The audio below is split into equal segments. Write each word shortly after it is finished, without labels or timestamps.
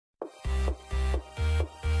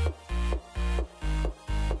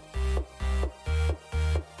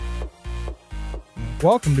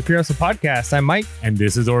Welcome to Pure Hustle Podcast. I'm Mike. And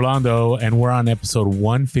this is Orlando, and we're on episode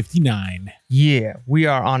 159. Yeah, we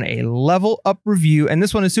are on a level up review, and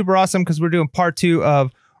this one is super awesome because we're doing part 2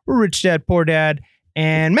 of Rich Dad, Poor Dad.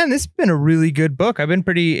 And man, this has been a really good book. I've been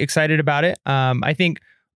pretty excited about it. I think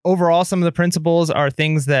overall, some of the principles are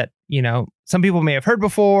things that, you know, some people may have heard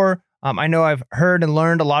before. I know I've heard and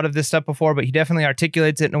learned a lot of this stuff before, but he definitely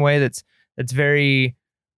articulates it in a way that's very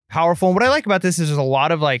powerful. And what I like about this is there's a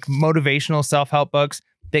lot of like motivational self-help books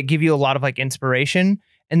that give you a lot of like inspiration.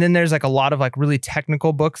 And then there's like a lot of like really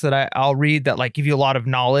technical books that I'll read that like give you a lot of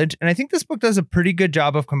knowledge. And I think this book does a pretty good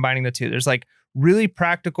job of combining the two. There's like really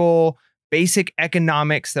practical, basic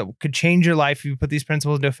economics that could change your life if you put these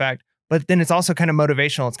principles into effect. But then it's also kind of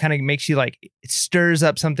motivational. It's kind of makes you like, it stirs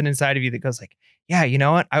up something inside of you that goes like, yeah, you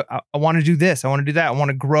know what? I want to do this. I want to do that. I want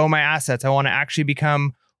to grow my assets. I want to actually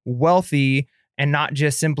become wealthy and not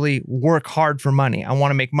just simply work hard for money. I want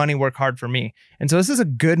to make money work hard for me. And so this is a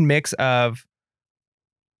good mix of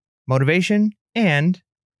motivation and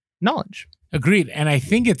knowledge. Agreed. And I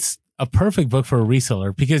think it's a perfect book for a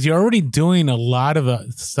reseller because you're already doing a lot of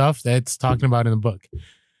the stuff that's talking about in the book.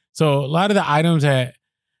 So a lot of the items that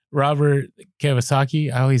Robert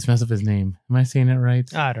Kiyosaki, I always mess up his name. Am I saying it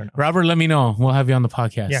right? I don't know. Robert, let me know. We'll have you on the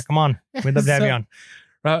podcast. Yeah, come on. We'd love to have you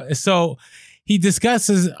on. So he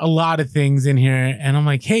discusses a lot of things in here. And I'm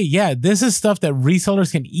like, hey, yeah, this is stuff that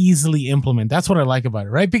resellers can easily implement. That's what I like about it,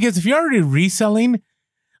 right? Because if you're already reselling, a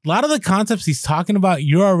lot of the concepts he's talking about,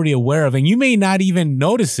 you're already aware of, and you may not even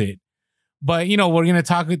notice it. But, you know, we're going to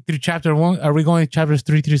talk through chapter 1. Are we going to chapters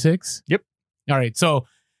 3 through 6? Yep. All right. So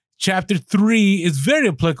chapter 3 is very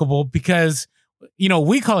applicable because, you know,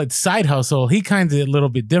 we call it side hustle. He kind of a little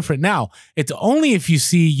bit different. Now, it's only if you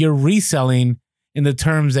see you're reselling in the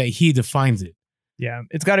terms that he defines it. Yeah,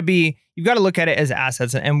 it's got to be, you've got to look at it as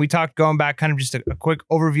assets. And we talked going back kind of just a quick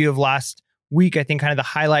overview of last week. I think kind of the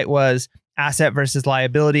highlight was asset versus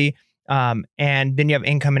liability. And then you have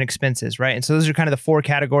income and expenses, right? And so those are kind of the 4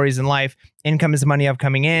 categories in life. Income is the money you have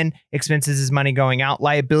coming in. Expenses is money going out.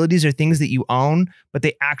 Liabilities are things that you own, but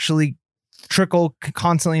they actually trickle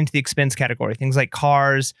constantly into the expense category. Things like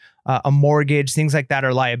cars, a mortgage, things like that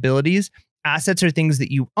are liabilities. Assets are things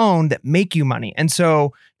that you own that make you money. And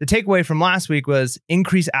so the takeaway from last week was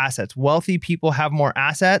increase assets. Wealthy people have more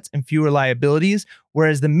assets and fewer liabilities,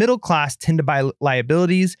 whereas the middle class tend to buy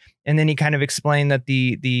liabilities. And then he kind of explained that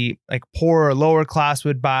the like poor or lower class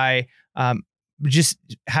would buy just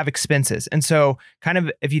have expenses. And so kind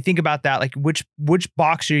of if you think about that, like which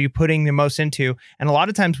box are you putting the most into? And a lot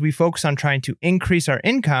of times we focus on trying to increase our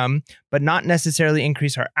income, but not necessarily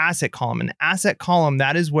increase our asset column. And the asset column,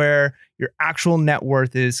 that is where your actual net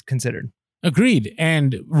worth is considered. Agreed.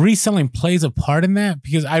 And reselling plays a part in that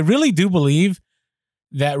because I really do believe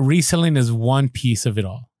that reselling is one piece of it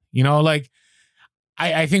all. You know, like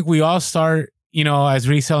I think we all start, you know, as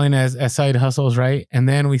reselling as side hustles, right? And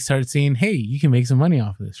then we start seeing, hey, you can make some money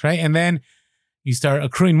off of this, right? And then you start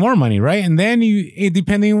accruing more money, right? And then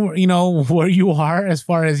depending, you know, where you are as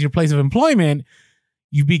far as your place of employment,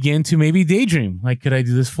 you begin to maybe daydream. Like, could I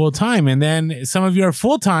do this full time? And then some of you are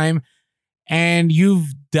full time and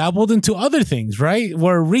you've dabbled into other things, right?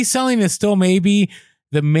 Where reselling is still maybe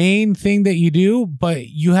the main thing that you do, but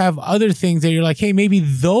you have other things that you're like, hey, maybe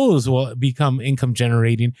those will become income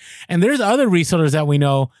generating. And there's other resellers that we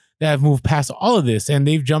know that have moved past all of this and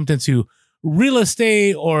they've jumped into real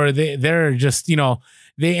estate, or they're just, you know,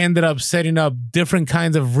 they ended up setting up different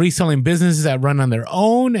kinds of reselling businesses that run on their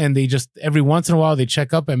own. And they just, every once in a while, they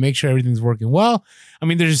check up and make sure everything's working well. I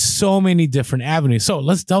mean, there's so many different avenues. So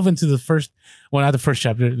let's delve into the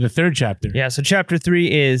third chapter. Yeah. So chapter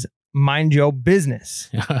 3 is mind your business.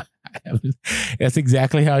 That's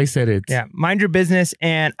exactly how he said it. Yeah. Mind your business.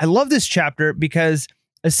 And I love this chapter because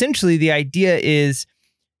essentially the idea is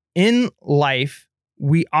in life,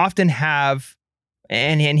 we often have,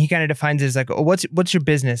 and he kind of defines it as like, oh, what's your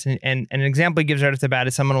business? And an example he gives right off the bat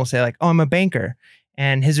is someone will say like, oh, I'm a banker.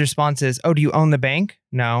 And his response is, oh, do you own the bank?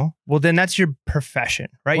 No. Well, then that's your profession,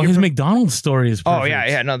 right? Well, his McDonald's story is perfect. Oh,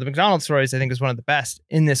 yeah. No, the McDonald's stories, I think, is one of the best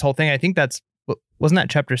in this whole thing. I think wasn't that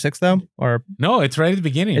chapter 6 though? Or no, it's right at the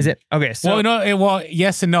beginning. Is it? Okay. So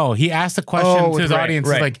yes and no. He asked the question to his audience,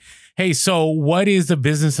 like, hey, so what is the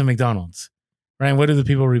business of McDonald's? Right? And what do the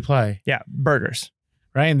people reply? Yeah, burgers.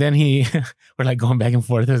 Right. And then we're like going back and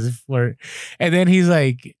forth as if and then he's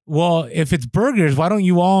like, well, if it's burgers, why don't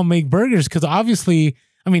you all make burgers? Because obviously,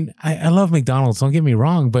 I mean, I love McDonald's, don't get me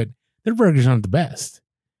wrong, but their burgers aren't the best.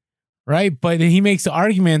 Right. But he makes the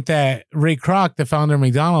argument that Ray Kroc, the founder of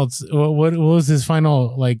McDonald's, what was his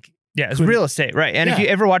final like Yeah, it's real estate, right? And if you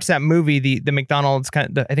ever watch that movie, the McDonald's I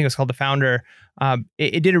think it was called The Founder.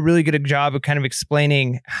 It did a really good job of kind of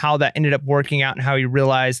explaining how that ended up working out and how he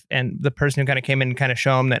realized, and the person who kind of came in and kind of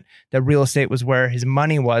show him that real estate was where his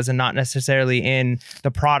money was and not necessarily in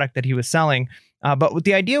the product that he was selling. But with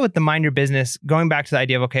the idea with the mind your business, going back to the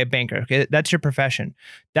idea of, okay, a banker, okay, that's your profession.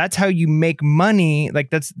 That's how you make money. Like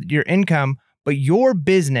that's your income, but your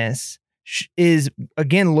business is,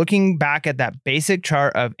 again, looking back at that basic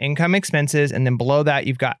chart of income, expenses, and then below that,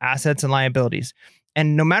 you've got assets and liabilities.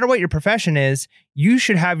 And no matter what your profession is, you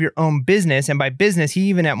should have your own business. And by business, he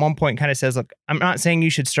even at one point kind of says, look, I'm not saying you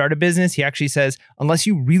should start a business. He actually says, unless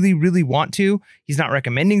you really, really want to, he's not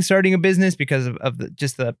recommending starting a business because of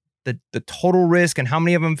the total risk and how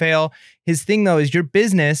many of them fail. His thing, though, is your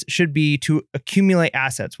business should be to accumulate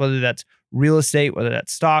assets, whether that's real estate, whether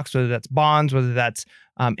that's stocks, whether that's bonds, whether that's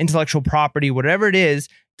intellectual property, whatever it is,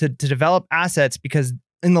 to develop assets, because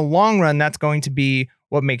in the long run, that's going to be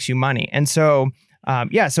what makes you money. And so,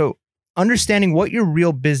 so understanding what your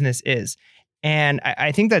real business is. And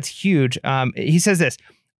I think that's huge. He says this: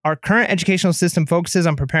 our current educational system focuses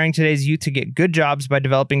on preparing today's youth to get good jobs by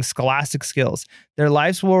developing scholastic skills. Their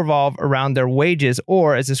lives will revolve around their wages,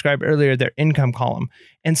 or as described earlier, their income column.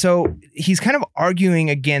 And so he's kind of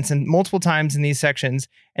arguing against, and multiple times in these sections,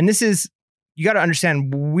 and this is, you got to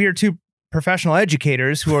understand, we're two professional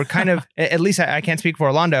educators who are kind of, at least I can't speak for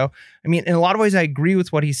Orlando. I mean, in a lot of ways, I agree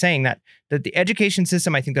with what he's saying, that the education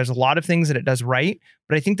system, I think there's a lot of things that it does right,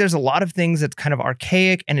 but I think there's a lot of things that's kind of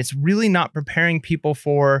archaic, and it's really not preparing people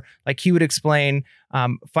for, like he would explain,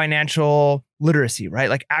 financial literacy, right?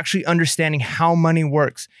 Like actually understanding how money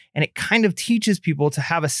works. And it kind of teaches people to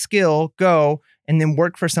have a skill, go, and then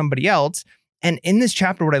work for somebody else. And in this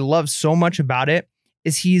chapter, what I love so much about it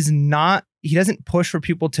is he doesn't push for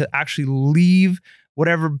people to actually leave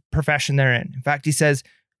whatever profession they're in. In fact, he says,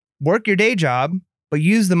 work your day job, but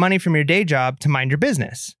use the money from your day job to mind your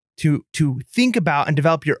business, to think about and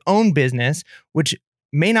develop your own business, which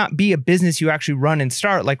may not be a business you actually run and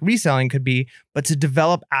start like reselling could be, but to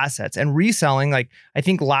develop assets. And reselling, like I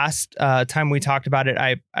think last time we talked about it,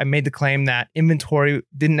 I made the claim that inventory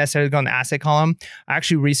didn't necessarily go in the asset column. I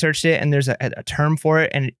actually researched it, and there's a term for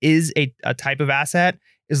it, and it is a type of asset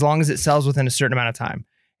as long as it sells within a certain amount of time.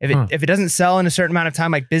 If it doesn't sell in a certain amount of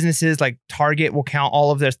time, like businesses like Target will count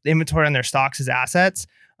all of their inventory on their stocks as assets.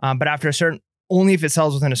 But after only if it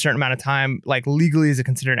sells within a certain amount of time, like legally is it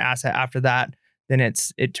considered an asset. After that, then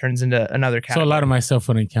it turns into another category. So a lot of my stuff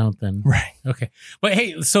wouldn't count then. Right. Okay. But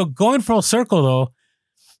hey, so going full circle though,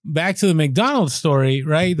 back to the McDonald's story,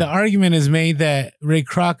 right? The argument is made that Ray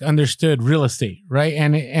Kroc understood real estate, right?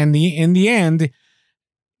 And in the end,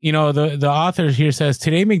 you know, the author here says,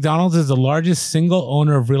 today McDonald's is the largest single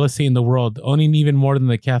owner of real estate in the world, owning even more than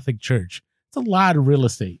the Catholic Church. It's a lot of real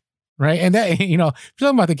estate, right? And that, you know, if you're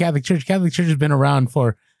talking about the Catholic Church has been around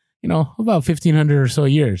for, you know, about 1,500 or so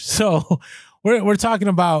years. So we're talking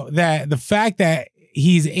about that, the fact that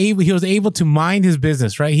he was able to mind his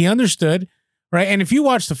business, right? He understood, right? And if you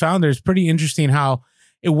watch The Founder, it's pretty interesting how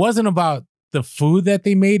it wasn't about the food that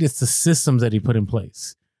they made, it's the systems that he put in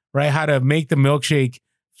place, right? How to make the milkshake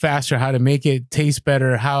faster, how to make it taste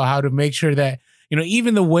better, how to make sure that, you know,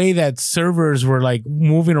 even the way that servers were like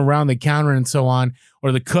moving around the counter and so on,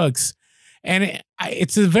 or the cooks. And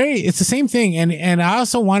it's the same thing. And I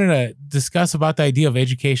also wanted to discuss about the idea of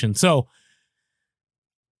education. So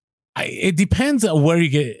it depends on where you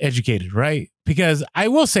get educated, right? Because I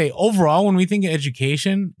will say overall, when we think of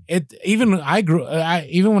education, even when I grew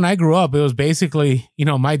up, it was basically, you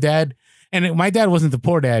know, my dad wasn't the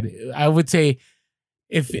poor dad. I would say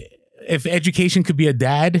if education could be a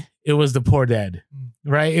dad, it was the poor dad,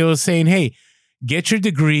 right? It was saying, hey, get your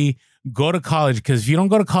degree, go to college, because if you don't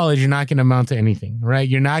go to college, you're not going to amount to anything, right?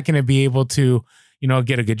 You're not going to be able to, you know,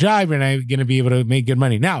 get a good job. You're not going to be able to make good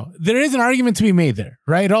money. Now, there is an argument to be made there,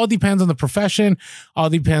 right? It all depends on the profession. All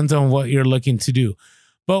depends on what you're looking to do.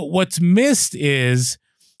 But what's missed is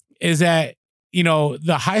that, you know,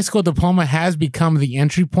 the high school diploma has become the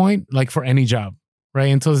entry point, like for any job,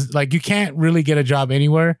 right? Until like you can't really get a job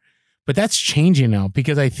anywhere, but that's changing now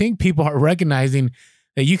because I think people are recognizing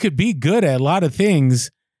that you could be good at a lot of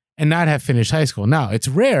things and not have finished high school. Now, it's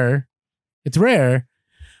rare,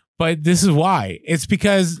 but this is why. It's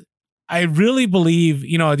because I really believe,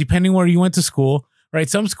 you know, depending where you went to school, right?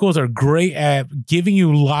 Some schools are great at giving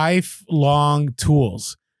you lifelong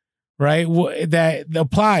tools, right? That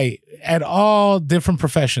apply at all different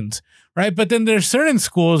professions, right? But then there's certain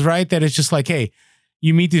schools, right, that it's just like, hey,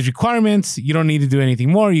 you meet these requirements, you don't need to do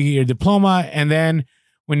anything more, you get your diploma, and then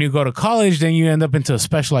when you go to college, then you end up into a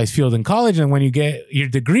specialized field in college, and when you get your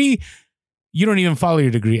degree, you don't even follow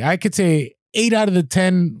your degree. I could say 8 out of the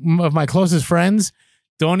 10 of my closest friends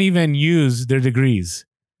don't even use their degrees.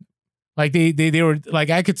 Like they were like,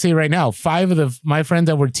 I could say right now, 5 of my friends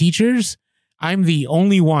that were teachers, I'm the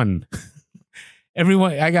only one.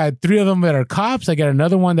 Everyone, I got 3 of them that are cops. I got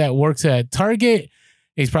another one that works at Target.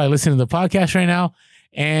 He's probably listening to the podcast right now.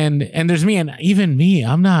 And there's me, and even me,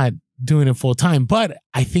 I'm not doing it full time, but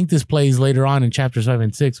I think this plays later on in chapters 5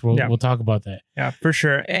 and 6. We'll talk about that. Yeah, for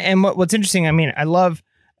sure. And what's interesting, I mean, I love,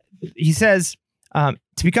 he says, to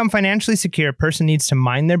become financially secure, a person needs to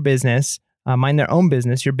mind their business, mind their own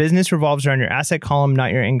business. Your business revolves around your asset column,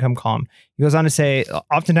 not your income column. He goes on to say,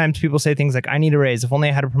 oftentimes people say things like, I need a raise. If only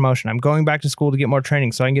I had a promotion. I'm going back to school to get more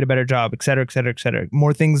training so I can get a better job, et cetera, et cetera, et cetera.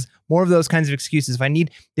 More things, more of those kinds of excuses.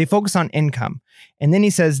 They focus on income. And then he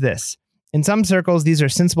says this, in some circles, these are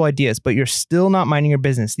sensible ideas, but you're still not minding your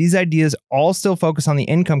business. These ideas all still focus on the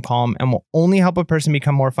income column and will only help a person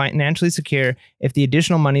become more financially secure if the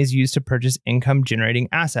additional money is used to purchase income generating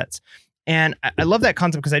assets. And I love that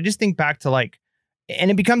concept because I just think back to like, and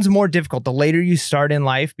it becomes more difficult the later you start in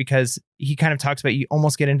life, because he kind of talks about you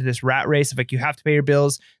almost get into this rat race of like, you have to pay your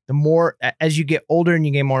bills. The more as you get older and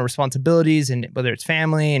you gain more responsibilities, and whether it's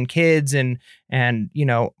family and kids and you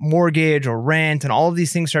know, mortgage or rent and all of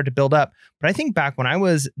these things start to build up. But I think back when I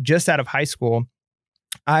was just out of high school,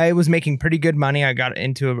 I was making pretty good money. I got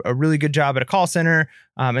into a really good job at a call center,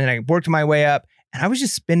 and then I worked my way up. And I was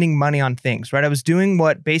just spending money on things, right? I was doing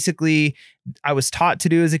what basically I was taught to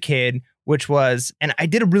do as a kid, which was, and I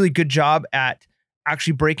did a really good job at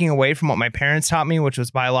actually breaking away from what my parents taught me, which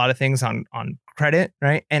was buy a lot of things on credit,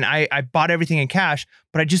 right? And I bought everything in cash,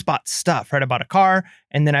 but I just bought stuff, right? I bought a car,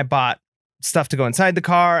 and then I bought stuff to go inside the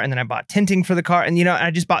car, and then I bought tinting for the car, and you know,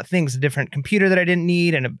 I just bought things, a different computer that I didn't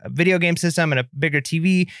need, and a video game system, and a bigger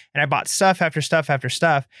TV, and I bought stuff after stuff after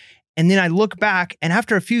stuff. And then I look back, and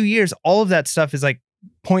after a few years, all of that stuff is like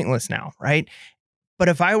pointless now, right? But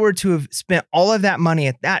if I were to have spent all of that money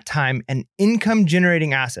at that time and income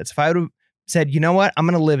generating assets, if I would have said, you know what, I'm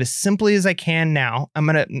going to live as simply as I can now. I'm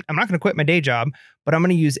not going to quit my day job, but I'm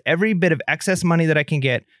going to use every bit of excess money that I can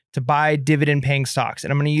get to buy dividend paying stocks.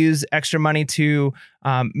 And I'm going to use extra money to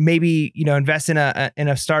maybe, you know, invest in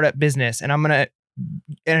a startup business. And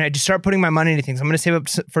I just start putting my money into things. I'm going to save up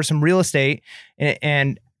for some real estate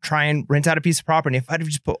and try and rent out a piece of property. If I'd have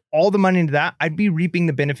just put all the money into that, I'd be reaping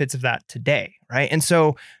the benefits of that today, right? And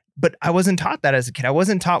so, but I wasn't taught that as a kid. I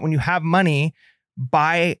wasn't taught when you have money,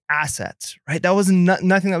 buy assets, right? That was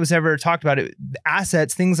nothing that was ever talked about.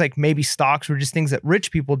 Assets, things like maybe stocks, were just things that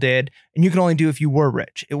rich people did, and you can only do if you were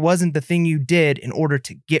rich. It wasn't the thing you did in order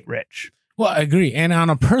to get rich. Well, I agree. And on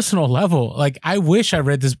a personal level, like I wish I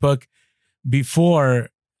read this book before,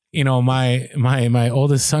 you know, my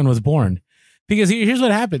oldest son was born. Because here's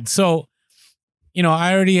what happened. So, you know,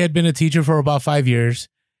 I already had been a teacher for about 5 years,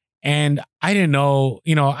 and I didn't know,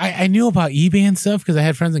 you know, I knew about eBay and stuff because I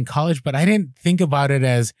had friends in college, but I didn't think about it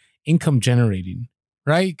as income generating,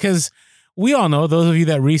 right? Because we all know, those of you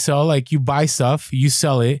that resell, like you buy stuff, you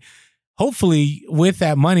sell it. Hopefully with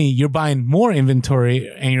that money, you're buying more inventory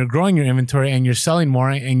and you're growing your inventory and you're selling more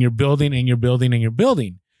and you're building and you're building and you're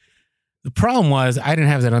building. The problem was I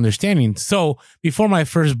didn't have that understanding. So before my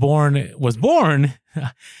firstborn was born,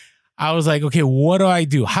 I was like, okay, what do I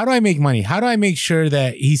do? How do I make money? How do I make sure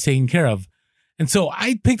that he's taken care of? And so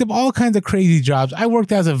I picked up all kinds of crazy jobs. I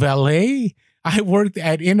worked as a valet. I worked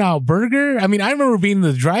at In-N-Out Burger. I mean, I remember being in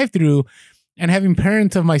the drive-thru and having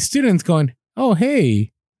parents of my students going, oh,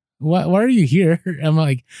 hey, why are you here? I'm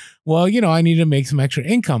like, well, you know, I need to make some extra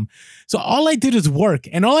income. So all I did is work.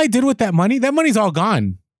 And all I did with that money's all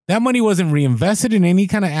gone. That money wasn't reinvested in any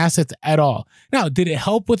kind of assets at all. Now, did it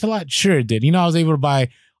help with a lot? Sure it did. You know, I was able to buy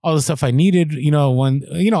all the stuff I needed, you know,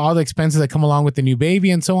 all the expenses that come along with the new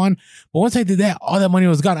baby and so on. But once I did that, all that money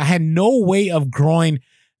was gone. I had no way of growing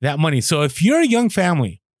that money. So if you're a young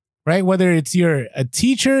family, right, whether it's you're a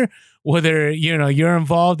teacher, whether, you know, you're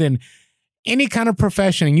involved in any kind of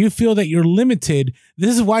profession and you feel that you're limited,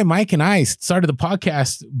 this is why Mike and I started the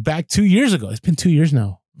podcast back 2 years ago. It's been 2 years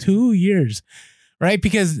now. 2 years. Right?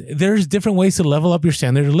 Because there's different ways to level up your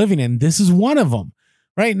standard of living. And this is one of them,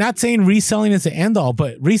 right? Not saying reselling is the end all,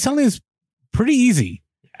 but reselling is pretty easy.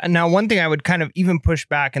 Now, one thing I would kind of even push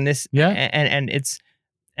back in this, and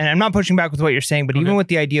I'm not pushing back with what you're saying, but even with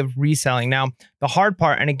the idea of reselling. Now, the hard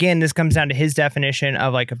part, and again, this comes down to his definition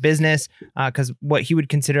of like a business, because what he would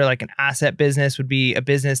consider like an asset business would be a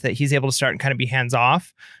business that he's able to start and kind of be hands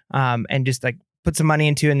off, and just like put some money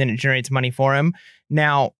into, and then it generates money for him.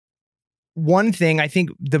 Now, one thing I think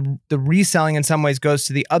the reselling in some ways goes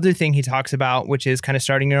to the other thing he talks about, which is kind of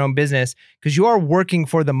starting your own business, because you are working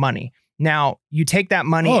for the money. Now you take that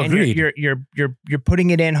money and you're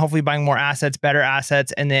putting it in, hopefully buying more assets, better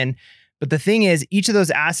assets. And then, but the thing is, each of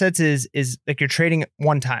those assets is like you're trading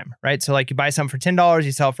one time, right? So like you buy something for $10,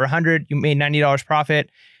 you sell it for $100, you made $90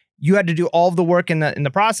 profit. You had to do all of the work in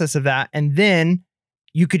the process of that. And then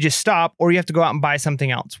you could just stop, or you have to go out and buy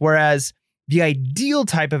something else. Whereas the ideal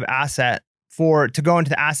type of asset to go into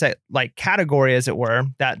the asset like category, as it were,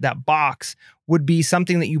 that box would be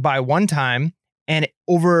something that you buy one time, and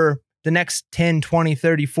over the next 10, 20,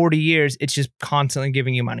 30, 40 years, it's just constantly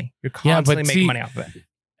giving you money. You're constantly making money off of it.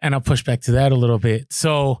 And I'll push back to that a little bit.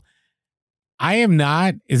 So I am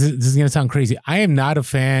not, this is going to sound crazy. I am not a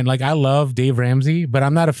fan. Like, I love Dave Ramsey, but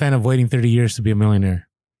I'm not a fan of waiting 30 years to be a millionaire.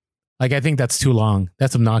 Like, I think that's too long.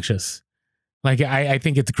 That's obnoxious. Like, I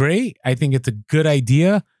think it's great. I think it's a good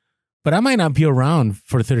idea, but I might not be around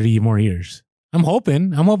for 30 more years. I'm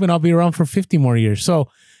hoping I'll be around for 50 more years. So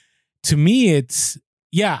to me, it's,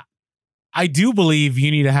 yeah, I do believe you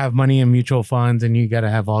need to have money in mutual funds and you got to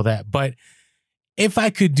have all that. But if I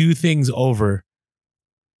could do things over,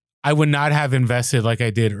 I would not have invested like I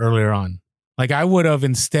did earlier on. Like, I would have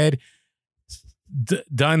instead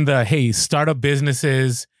done start up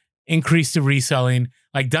businesses, increase the reselling,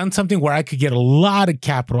 like done something where I could get a lot of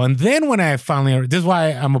capital. And then when I finally, this is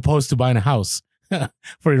why I'm opposed to buying a house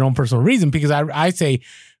for your own personal reason, because I say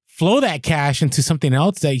flow that cash into something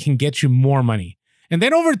else that can get you more money. And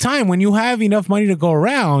then over time, when you have enough money to go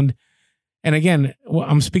around, and again,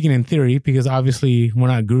 I'm speaking in theory because obviously we're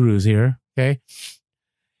not gurus here, okay?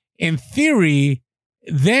 In theory,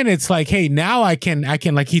 then it's like, hey, now I can,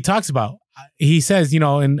 like he talks about, he says,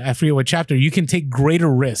 and I forget what chapter, you can take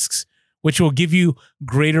greater risks, which will give you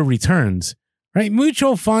greater returns, right?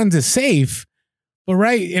 Mutual funds is safe, but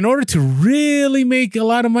right, in order to really make a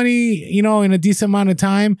lot of money, in a decent amount of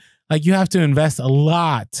time, like you have to invest a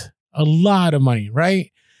lot of money,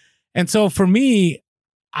 right? And so for me,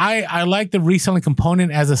 I like the reselling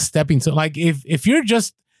component as a stepping stone. Like if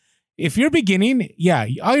you're beginning, yeah,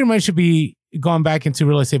 all your money should be going back into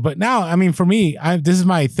real estate. But now, I mean, for me, this is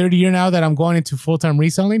my third year now that I'm going into full-time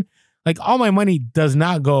reselling. Like, all my money does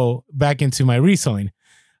not go back into my reselling,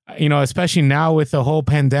 especially now with the whole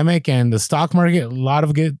pandemic and the stock market. A lot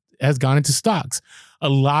of it has gone into stocks. A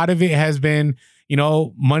lot of it has been,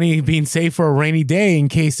 money being saved for a rainy day in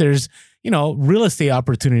case there's, real estate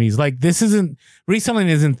opportunities. Like, reselling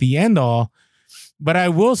isn't the end all, but I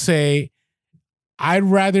will say I'd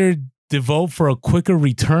rather devote for a quicker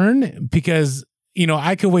return because,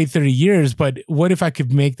 I could wait 30 years, but what if I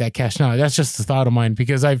could make that cash now? That's just a thought of mine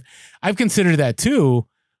because I've considered that too,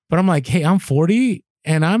 but I'm like, hey, I'm 40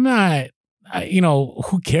 and I'm not,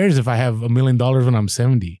 who cares if I have $1 million when I'm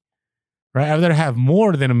 70, right? I'd rather have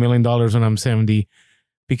more than $1 million when I'm 70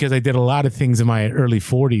 because I did a lot of things in my early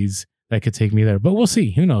 40s that could take me there, but we'll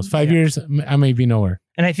see. Who knows? 5 years, I may be nowhere.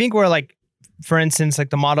 And I think we're like, for instance, like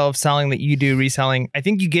the model of selling that you do, reselling, I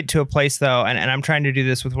think you get to a place though, and I'm trying to do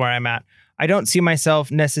this with where I'm at. I don't see myself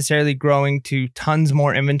necessarily growing to tons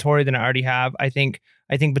more inventory than I already have. I think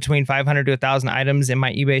between 500 to 1,000 items in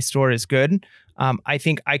my eBay store is good. I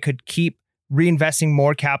think I could keep reinvesting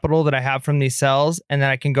more capital that I have from these sales, and then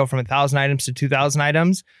I can go from 1,000 items to 2,000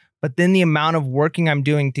 items. But then the amount of working I'm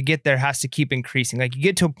doing to get there has to keep increasing. Like, you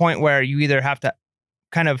get to a point where you either have to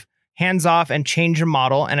kind of hands off and change your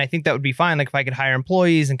model. And I think that would be fine. Like, if I could hire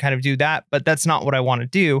employees and kind of do that, but that's not what I want to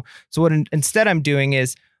do. So what instead I'm doing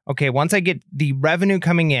is, okay, once I get the revenue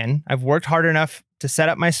coming in, I've worked hard enough to set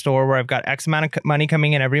up my store where I've got X amount of money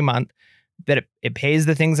coming in every month, that it pays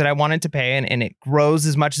the things that I want it to pay, and it grows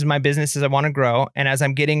as much as my business as I want to grow. And as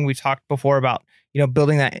I'm getting, we've talked before about,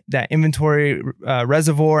 building that inventory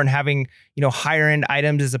reservoir and having, higher end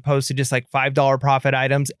items as opposed to just like $5 profit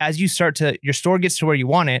items. As you start to, your store gets to where you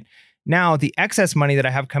want it. Now the excess money that I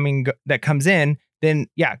have that comes in, then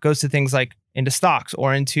goes to things like into stocks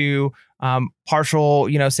or into partial,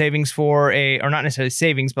 savings or not necessarily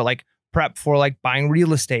savings, but like prep for like buying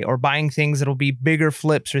real estate or buying things that'll be bigger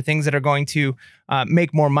flips or things that are going to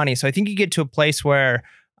make more money. So I think you get to a place where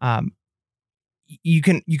you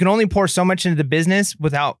can only pour so much into the business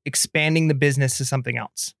without expanding the business to something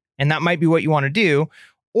else. And that might be what you want to do.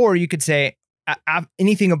 Or you could say,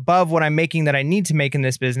 anything above what I'm making that I need to make in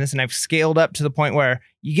this business, and I've scaled up to the point where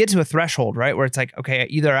you get to a threshold, right? Where it's like, okay,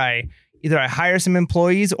 either I hire some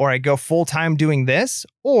employees or I go full time doing this,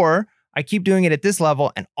 or I keep doing it at this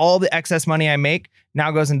level, and all the excess money I make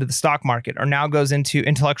now goes into the stock market or now goes into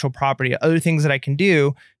intellectual property, other things that I can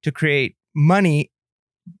do to create money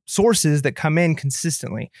sources that come in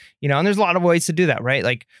consistently, and there's a lot of ways to do that, right?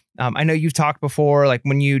 Like, I know you've talked before, like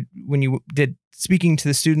when you did speaking to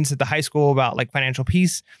the students at the high school about like financial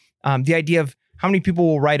peace, the idea of how many people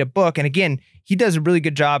will write a book? And again, he does a really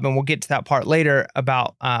good job, and we'll get to that part later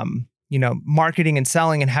about marketing and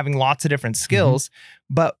selling and having lots of different skills.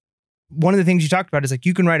 But one of the things you talked about is like,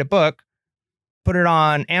 you can write a book, put it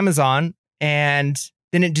on Amazon, and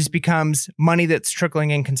then it just becomes money that's trickling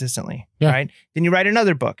in consistently, right? Then you write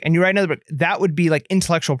another book and you write another book. That would be like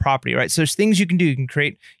intellectual property, right? So there's things you can do. You can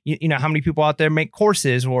create, how many people out there make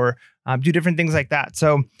courses or do different things like that.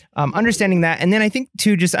 So understanding that. And then I think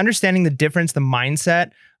too, just understanding the difference, the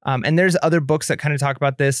mindset. And there's other books that kind of talk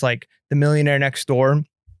about this, like The Millionaire Next Door.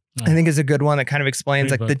 I think is a good one that kind of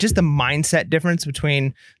explains like the mindset difference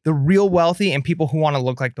between the real wealthy and people who want to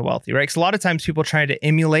look like the wealthy, right? Because a lot of times people try to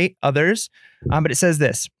emulate others, but it says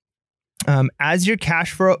this, as your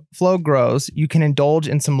cash flow grows, you can indulge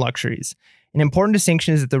in some luxuries. An important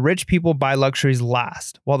distinction is that the rich people buy luxuries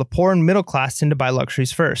last, while the poor and middle class tend to buy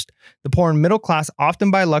luxuries first. The poor and middle class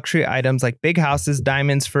often buy luxury items like big houses,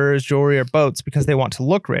 diamonds, furs, jewelry, or boats because they want to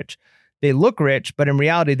look rich. They look rich, but in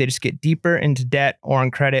reality, they just get deeper into debt or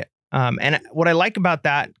on credit. And what I like about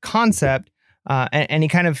that concept, and he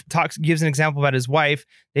kind of gives an example about his wife.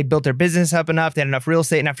 They built their business up enough, they had enough real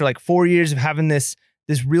estate, and after like 4 years of having this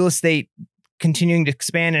real estate continuing to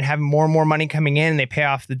expand and having more and more money coming in, and they pay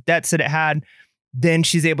off the debts that it had, then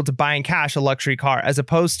she's able to buy in cash a luxury car, as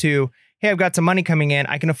opposed to, hey, I've got some money coming in,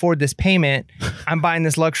 I can afford this payment, I'm buying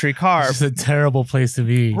this luxury car. It's a terrible place to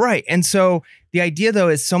be. Right. And so the idea though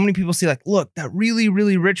is so many people see like, look, that really,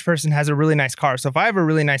 really rich person has a really nice car. So if I have a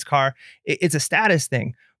really nice car, it's a status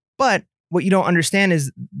thing. But what you don't understand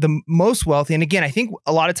is the most wealthy. And again, I think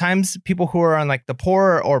a lot of times people who are on like the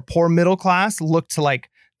poor or poor middle class look to like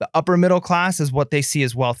the upper middle class as what they see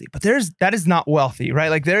as wealthy. But that is not wealthy, right?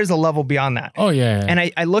 Like there's a level beyond that. Oh yeah. And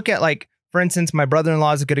I look at like, for instance, my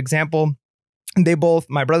brother-in-law is a good example.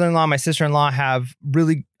 My brother-in-law, my sister-in-law have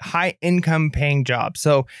really high income paying jobs.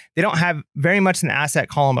 So they don't have very much an asset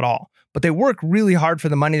column at all, but they work really hard for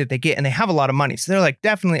the money that they get, and they have a lot of money. So they're like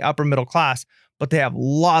definitely upper middle class, but they have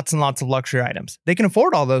lots and lots of luxury items. They can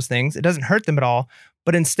afford all those things. It doesn't hurt them at all.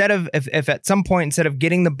 But instead of, if at some point, instead of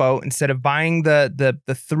getting the boat, instead of buying the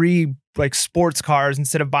 3 like sports cars,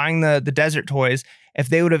 instead of buying the desert toys, if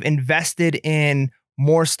they would have invested in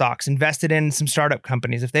more stocks, invested in some startup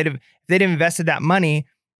companies, if they'd invested that money,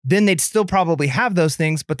 then they'd still probably have those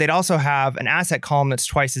things, but they'd also have an asset column that's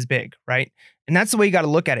twice as big, right? And that's the way you got to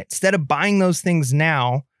look at it. Instead of buying those things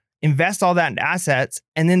now, invest all that into assets.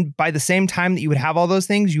 And then by the same time that you would have all those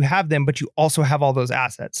things, you have them, but you also have all those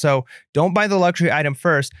assets. So don't buy the luxury item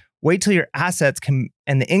first. Wait till your assets can,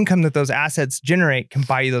 and the income that those assets generate can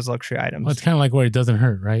buy you those luxury items. Well, it's kind of like where it doesn't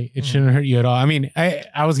hurt, right? It shouldn't hurt you at all. I mean,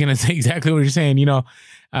 I was going to say exactly what you're saying.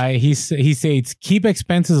 He states, keep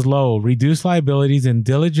expenses low, reduce liabilities, and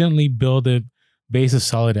diligently build a base of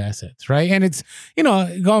solid assets, right? And it's,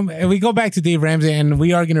 we go back to Dave Ramsey, and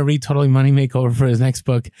we are going to read Totally Money Makeover for his next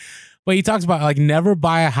book. But he talks about like never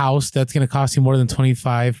buy a house that's going to cost you more than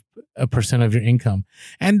 25% of your income.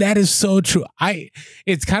 And that is so true.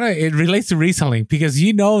 It relates to reselling because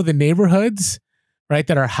the neighborhoods, right,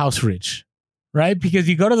 that are house rich, right? Because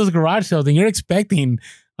you go to those garage sales and you're expecting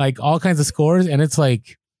like all kinds of scores, and it's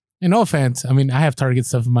like, and no offense, I mean, I have Target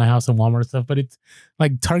stuff in my house and Walmart stuff, but it's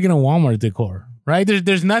like Target and Walmart decor, right?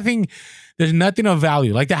 There's nothing of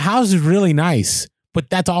value. Like the house is really nice, but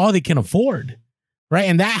that's all they can afford. Right.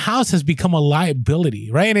 And that house has become a liability.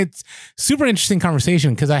 Right. And it's super interesting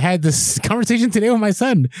conversation because I had this conversation today with my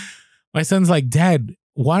son. My son's like, Dad,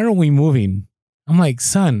 why aren't we moving? I'm like,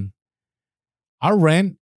 son, our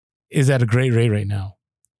rent is at a great rate right now.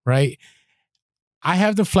 Right. I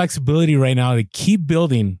have the flexibility right now to keep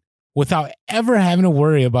building without ever having to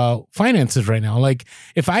worry about finances right now. Like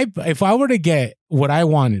if I were to get what I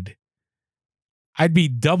wanted, I'd be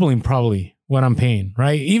doubling probably what I'm paying.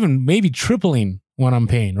 Right. Even maybe tripling what I'm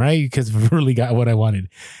paying, right? Because I've really got what I wanted.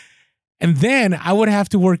 And then I would have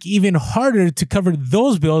to work even harder to cover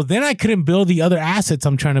those bills. Then I couldn't build the other assets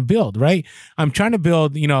I'm trying to build, right? I'm trying to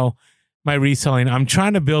build, my reselling. I'm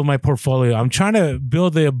trying to build my portfolio. I'm trying to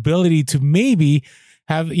build the ability to maybe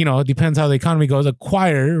have, it depends how the economy goes,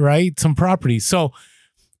 acquire, right, some properties. So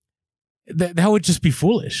that would just be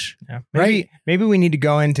foolish, right? Maybe we need to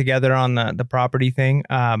go in together on the property thing.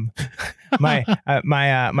 My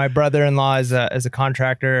brother-in-law is a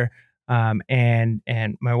contractor, and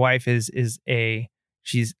my wife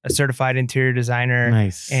she's a certified interior designer.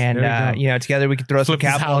 Nice. And together we could throw some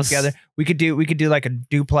capital together. We could do like a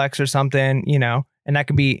duplex or something, and that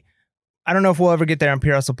could be. I don't know if we'll ever get there on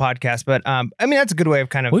Pure Hustle podcast, but I mean that's a good way of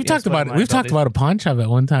kind of. We've talked about a pawn shop at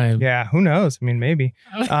one time. Yeah, who knows? I mean, maybe.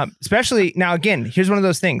 Especially now. Again, here's one of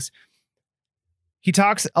those things. he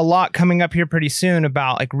talks a lot coming up here pretty soon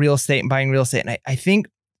about like real estate and buying real estate. And I think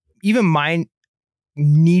even my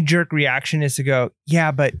knee-jerk reaction is to go,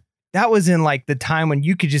 yeah, but that was in like the time when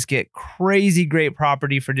you could just get crazy great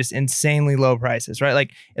property for just insanely low prices, right?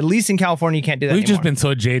 Like at least in California, you can't do that We've anymore. just been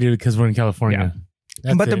so jaded because we're in California.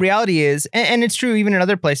 Yeah. But the reality is, and it's true, even in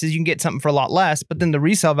other places, you can get something for a lot less, but then the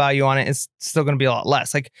resale value on it is still going to be a lot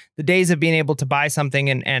less. Like the days of being able to buy something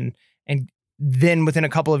and then within a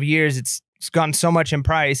couple of years, it's gone so much in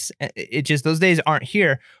price. It just, those days aren't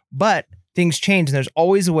here, but things change. And there's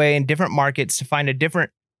always a way in different markets to find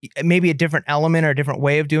maybe a different element or a different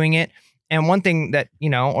way of doing it. And one thing that,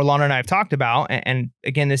 Orlando and I have talked about, and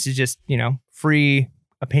again, this is just, free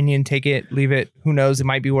opinion, take it, leave it. Who knows? It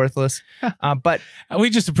might be worthless. But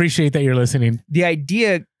we just appreciate that you're listening. The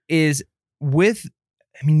idea is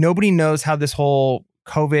nobody knows how this whole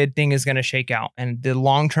COVID thing is going to shake out and the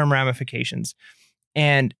long-term ramifications.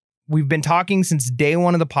 And we've been talking since day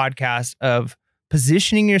one of the podcast of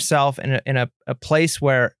positioning yourself in a place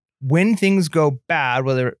where when things go bad,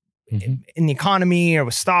 whether in the economy or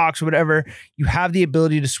with stocks or whatever, you have the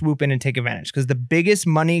ability to swoop in and take advantage, because the biggest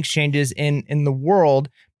money exchanges in the world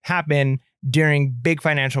happen during big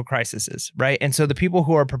financial crises, right? And so the people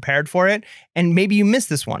who are prepared for it, and maybe you miss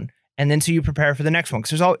this one, and then so you prepare for the next one,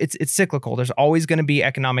 because it's cyclical. There's always going to be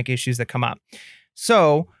economic issues that come up.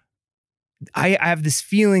 So I have this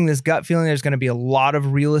gut feeling there's going to be a lot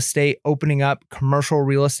of real estate opening up, commercial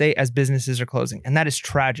real estate, as businesses are closing. And that is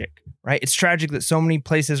tragic, right? It's tragic that so many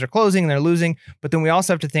places are closing and they're losing. But then we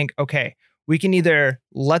also have to think, okay, we can either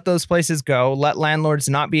let those places go, let landlords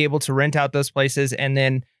not be able to rent out those places, and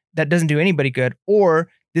then that doesn't do anybody good. Or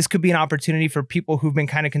this could be an opportunity for people who've been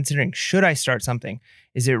kind of considering, should I start something?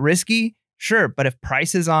 Is it risky? Sure. But if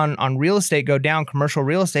prices on real estate go down, commercial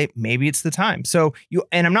real estate, maybe it's the time. So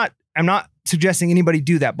I'm not suggesting anybody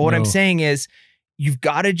do that. But what I'm saying is you've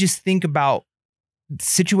got to just think about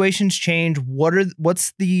situations change.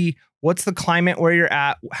 What's the climate where you're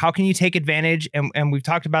at? How can you take advantage? And we've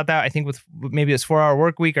talked about that, I think, with maybe it's 4-hour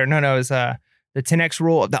work week, or no, it's the 10X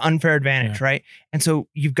rule, the unfair advantage, right? And so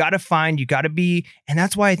you got to be, and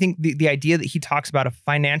that's why I think the idea that he talks about of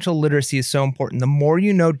financial literacy is so important. The more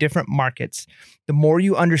you know different markets, the more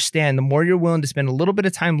you understand, the more you're willing to spend a little bit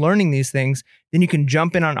of time learning these things, then you can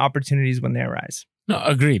jump in on opportunities when they arise. No,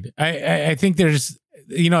 agreed. I think there's,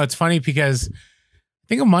 it's funny because I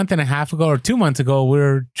think a month and a half ago or 2 months ago, we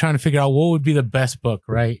were trying to figure out what would be the best book,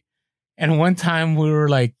 right? And one time we were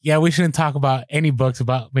like, yeah, we shouldn't talk about any books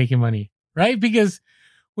about making money. Right? Because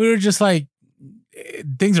we were just like,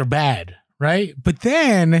 things are bad, right? But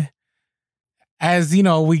then as,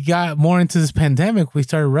 we got more into this pandemic, we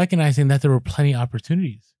started recognizing that there were plenty of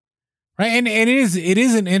opportunities, right? And it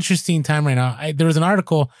is an interesting time right now. There was an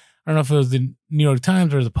article, I don't know if it was the New York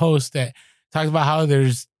Times or the Post, that talks about how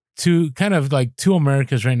there's two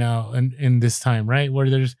Americas right now in this time, right? Where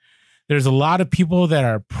there's a lot of people that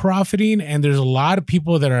are profiting, and there's a lot of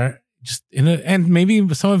people that are just and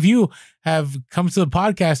maybe some of you have come to the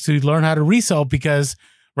podcast to learn how to resell, because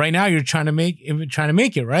right now you're trying to make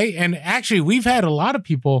it, right? And actually, we've had a lot of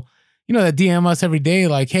people, that DM us every day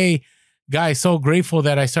like, hey, guys, so grateful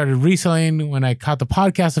that I started reselling when I caught the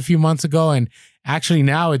podcast a few months ago. And actually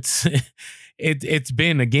now it's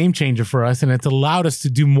been a game changer for us, and it's allowed us to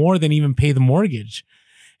do more than even pay the mortgage.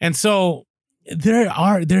 And so there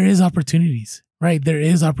is opportunities, right? There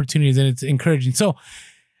is opportunities, and it's encouraging. So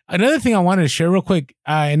another thing I wanted to share real quick,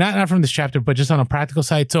 not from this chapter, but just on a practical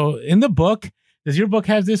side. So in the book, does your book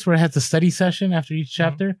have this where it has a study session after each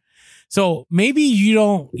chapter? So maybe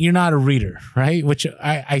you're not a reader, right? Which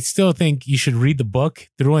I still think you should read the book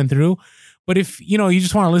through and through. But if, you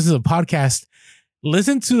just want to listen to the podcast,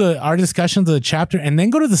 listen to our discussions of the chapter and then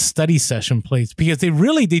go to the study session, please, because they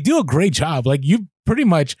do a great job. Like you pretty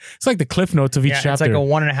much, it's like the cliff notes of each chapter. It's like a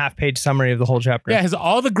 1.5 page summary of the whole chapter. Yeah, it has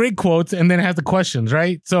all the great quotes and then it has the questions,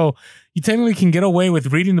 right? So you technically can get away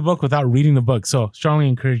with reading the book without reading the book. So strongly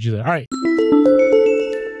encourage you there. All right.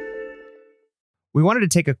 We wanted to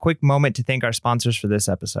take a quick moment to thank our sponsors for this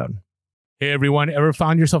episode. Hey, everyone. Ever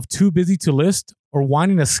found yourself too busy to list or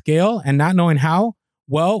wanting to scale and not knowing how?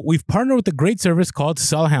 Well, we've partnered with a great service called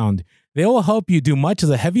Sellhound. They will help you do much of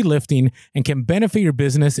the heavy lifting and can benefit your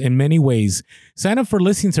business in many ways. Sign up for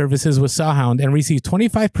listing services with Sellhound and receive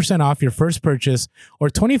 25% off your first purchase or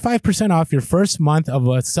 25% off your first month of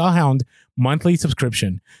a Sellhound monthly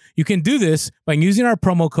subscription. You can do this by using our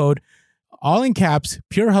promo code, all in caps,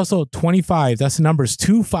 Pure Hustle 25. That's the numbers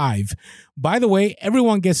 25. By the way,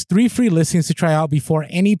 everyone gets 3 free listings to try out before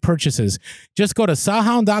any purchases. Just go to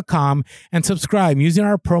sellhound.com and subscribe using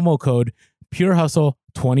our promo code Pure Hustle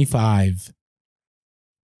 25.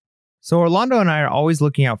 So Orlando and I are always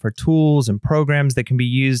looking out for tools and programs that can be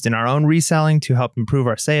used in our own reselling to help improve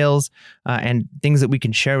our sales and things that we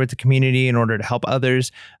can share with the community in order to help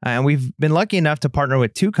others. And we've been lucky enough to partner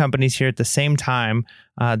with two companies here at the same time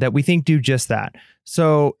that we think do just that.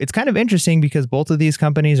 So it's kind of interesting because both of these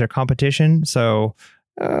companies are competition. So,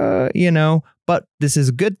 but this is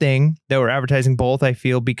a good thing that we're advertising both, I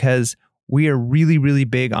feel, because we are really, really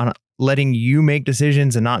big on letting you make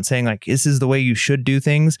decisions and not saying like, this is the way you should do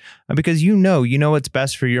things, because you know what's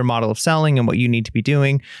best for your model of selling and what you need to be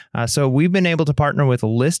doing. So we've been able to partner with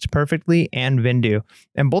List Perfectly and Vendoo.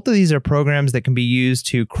 And both of these are programs that can be used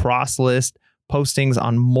to cross-list postings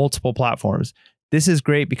on multiple platforms. This is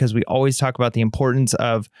great because we always talk about the importance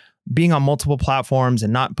of being on multiple platforms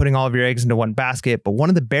and not putting all of your eggs into one basket. But one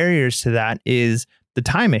of the barriers to that is the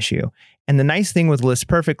time issue. And the nice thing with List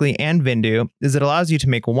Perfectly and Vendoo is it allows you to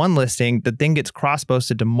make one listing that then gets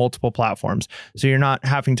cross-posted to multiple platforms. So you're not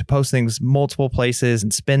having to post things multiple places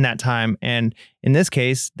and spend that time. And in this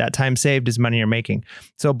case, that time saved is money you're making.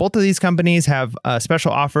 So both of these companies have a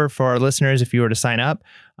special offer for our listeners if you were to sign up.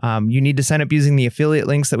 You need to sign up using the affiliate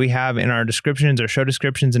links that we have in our descriptions or show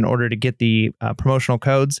descriptions in order to get the promotional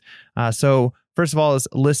codes. So first of all is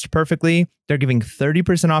List Perfectly. They're giving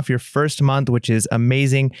 30% off your first month, which is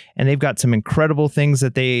amazing. And they've got some incredible things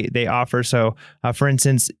that they offer. So for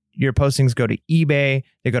instance, your postings go to eBay,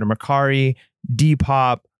 they go to Mercari,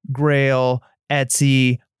 Depop, Grail,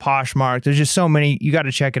 Etsy, Poshmark. There's just so many. You got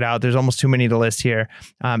to check it out. There's almost too many to list here.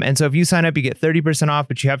 And so if you sign up, you get 30% off,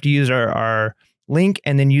 but you have to use our link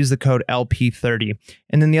and then use the code LP30.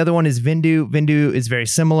 And then the other one is Vendoo. Vendoo is very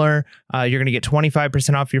similar. You're going to get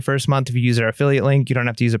 25% off your first month if you use our affiliate link. You don't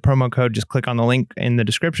have to use a promo code. Just click on the link in the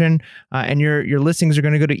description. And your listings are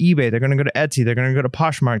going to go to eBay. They're going to go to Etsy. They're going to go to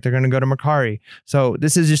Poshmark. They're going to go to Mercari. So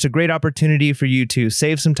this is just a great opportunity for you to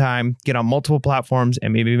save some time, get on multiple platforms,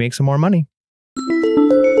 and maybe make some more money.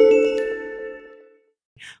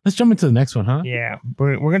 Let's jump into the next one, huh? Yeah,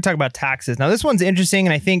 we're going to talk about taxes. Now, this one's interesting,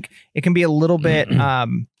 and I think it can be a little bit,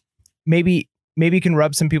 maybe can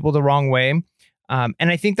rub some people the wrong way. And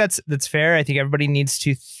I think that's fair. I think everybody needs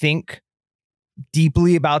to think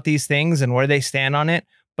deeply about these things and where they stand on it.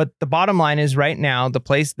 But the bottom line is right now,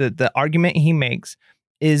 the argument he makes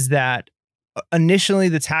is that initially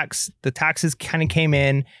the taxes kind of came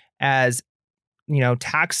in as,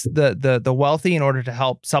 tax the wealthy in order to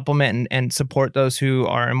help supplement and support those who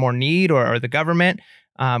are in more need or the government,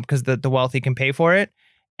 because the wealthy can pay for it.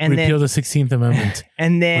 And repeal the 16th Amendment.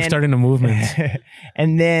 And then we're starting a movement.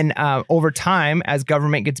 And then over time, as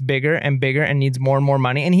government gets bigger and bigger and needs more and more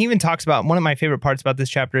money, and he even talks about, one of my favorite parts about this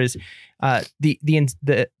chapter is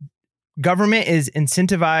the government is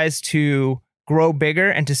incentivized to grow bigger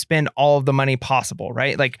and to spend all of the money possible,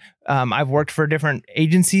 right? Like I've worked for different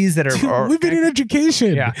agencies that are we've been in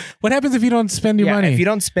education. Yeah. What happens if you don't spend your money? If you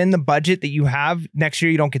don't spend the budget that you have next year,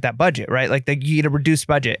 you don't get that budget, right? Like you get a reduced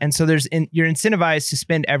budget. And so you're incentivized to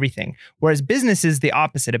spend everything. Whereas business is the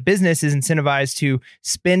opposite. A business is incentivized to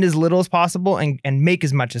spend as little as possible and make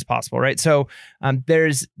as much as possible, right? So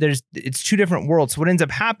it's two different worlds. So what ends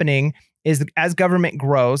up happening is as government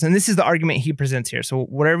grows, and this is the argument he presents here. So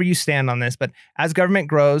whatever you stand on this, but as government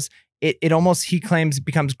grows, it almost, he claims,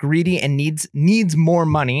 becomes greedy and needs more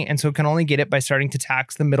money. And so it can only get it by starting to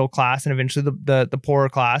tax the middle class and eventually the poorer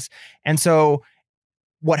class. And so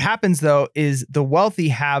what happens though is the wealthy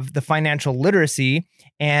have the financial literacy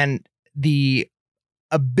and the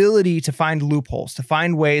ability to find loopholes, to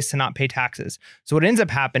find ways to not pay taxes. So what ends up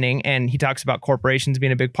happening, and he talks about corporations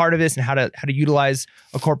being a big part of this and how to utilize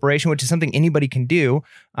a corporation, which is something anybody can do.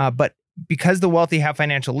 But because the wealthy have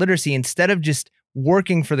financial literacy, instead of just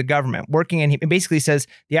working for the government, and he basically says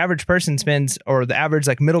the average person spends, or the average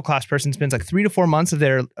like middle class person spends like 3 to 4 months of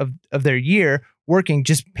their year working,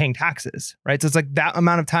 just paying taxes, right? So it's like that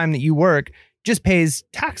amount of time that you work just pays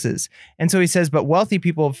taxes. And so he says, but wealthy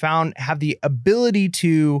people have the ability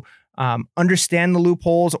to understand the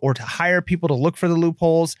loopholes or to hire people to look for the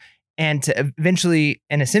loopholes and to eventually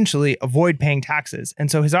and essentially avoid paying taxes.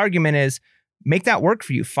 And so his argument is, make that work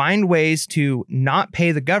for you. Find ways to not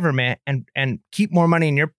pay the government and keep more money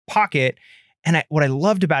in your pocket. And what I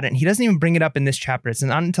loved about it, and he doesn't even bring it up in this chapter, it's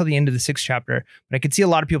not until the end of the 6th chapter, but I could see a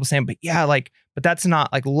lot of people saying, but that's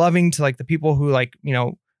not like loving to like the people who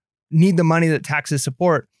need the money that taxes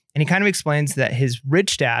support. And he kind of explains that his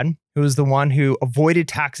rich dad, who was the one who avoided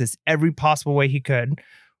taxes every possible way he could,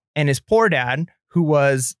 and his poor dad, who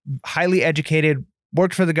was highly educated,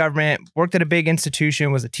 worked for the government, worked at a big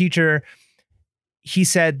institution, was a teacher. He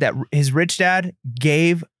said that his rich dad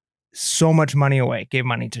gave so much money away, gave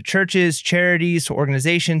money to churches, charities, to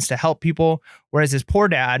organizations to help people. Whereas his poor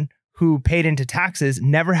dad, who paid into taxes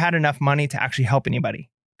never had enough money to actually help anybody,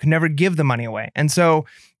 could never give the money away. And so,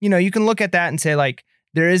 you can look at that and say, like,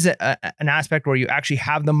 there is an aspect where you actually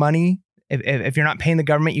have the money. If you're not paying the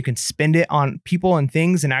government, you can spend it on people and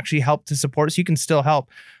things and actually help to support. So you can still help.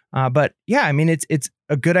 But yeah, I mean, it's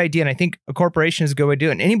a good idea. And I think a corporation is a good way to do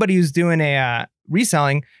it. And anybody who's doing a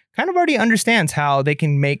reselling kind of already understands how they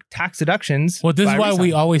can make tax deductions. Well, this is why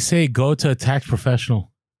we always say, go to a tax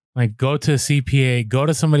professional, like go to a CPA, go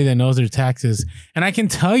to somebody that knows their taxes. And I can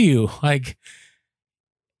tell you, like,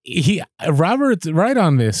 Robert's right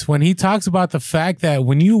on this when he talks about the fact that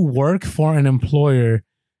when you work for an employer,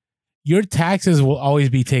 your taxes will always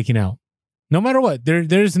be taken out. No matter what,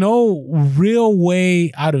 there's no real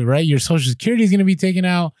way out of it, right? Your Social Security is going to be taken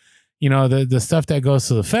out, the stuff that goes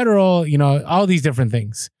to the federal, all these different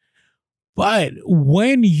things. But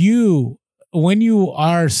when you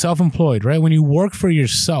are self-employed, right? When you work for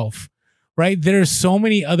yourself, right? There's so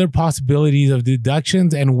many other possibilities of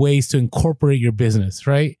deductions and ways to incorporate your business,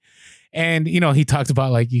 right? And, he talks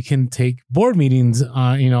about, like, you can take board meetings,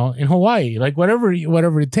 in Hawaii, like whatever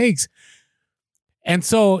it takes. And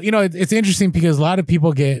so, it's interesting because a lot of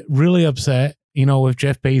people get really upset, with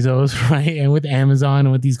Jeff Bezos, right? And with Amazon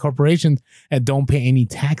and with these corporations that don't pay any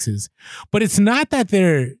taxes. But it's not that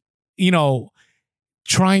they're,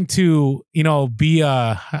 trying to, be,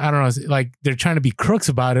 I don't know, like they're trying to be crooks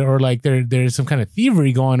about it, or like there's some kind of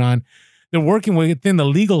thievery going on. They're working within the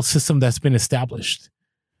legal system that's been established.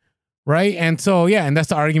 Right. And so, yeah, and that's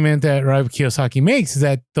the argument that Robert Kiyosaki makes, is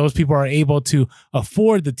that those people are able to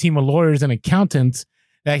afford the team of lawyers and accountants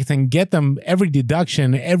that can get them every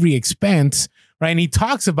deduction, every expense. Right. And he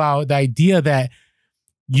talks about the idea that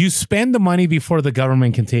you spend the money before the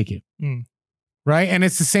government can take it. Right. And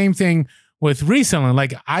it's the same thing with reselling.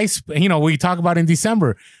 Like we talk about in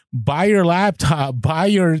December, buy your laptop, buy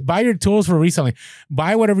your tools for reselling,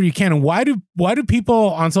 buy whatever you can. And why do people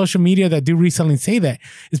on social media that do reselling say that?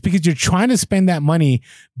 It's because you're trying to spend that money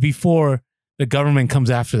before the government comes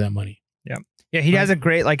after that money. Yeah. Yeah. He has a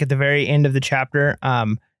great, like at the very end of the chapter,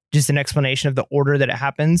 just an explanation of the order that it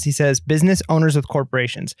happens. He says business owners with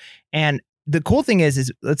corporations. And the cool thing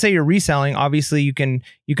is let's say you're reselling. Obviously, you can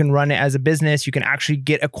run it as a business. You can actually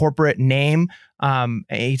get a corporate name.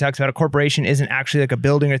 He talks about a corporation isn't actually like a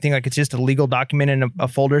building or thing. Like it's just a legal document in a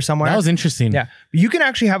folder somewhere. That was interesting. Yeah, you can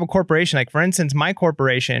actually have a corporation. Like for instance, my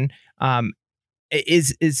corporation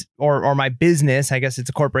is or my business. I guess it's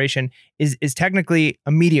a corporation. Is technically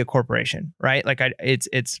a media corporation, right? Like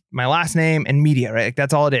it's my last name and media, right? Like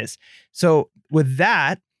that's all it is. So with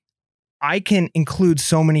that, I can include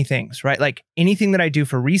so many things, right? Like anything that I do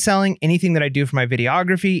for reselling, anything that I do for my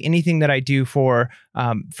videography, anything that I do for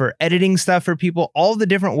editing stuff for people, all the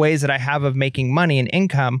different ways that I have of making money and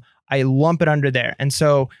income, I lump it under there. And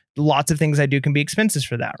so lots of things I do can be expenses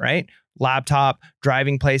for that, right? Laptop,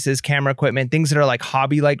 driving places, camera equipment, things that are like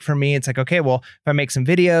hobby-like for me. It's like, okay, well, if I make some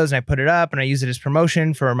videos and I put it up and I use it as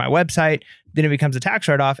promotion for my website, then it becomes a tax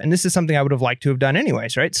write-off. And this is something I would have liked to have done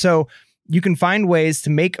anyways, right? So you can find ways to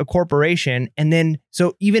make a corporation. And then,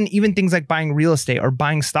 so even things like buying real estate or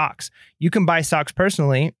buying stocks, you can buy stocks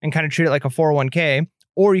personally and kind of treat it like a 401k,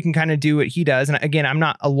 or you can kind of do what he does. And again, I'm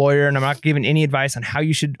not a lawyer and I'm not giving any advice on how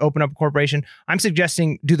you should open up a corporation. I'm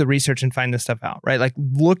suggesting do the research and find this stuff out, right? Like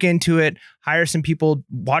look into it, hire some people,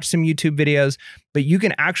 watch some YouTube videos, but you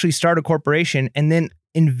can actually start a corporation and then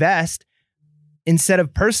invest. Instead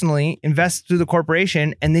of personally invest through the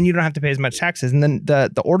corporation, and then you don't have to pay as much taxes. And then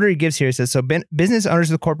the order he gives here says, so business owners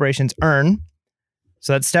of the corporations earn.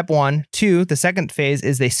 So that's step 1. 2, the second phase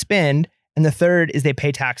is they spend. And the third is they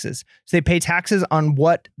pay taxes. So they pay taxes on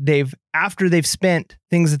what after they've spent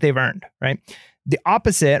things that they've earned, right? The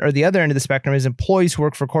opposite or the other end of the spectrum is employees who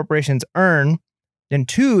work for corporations earn. Then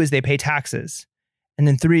 2 is they pay taxes. And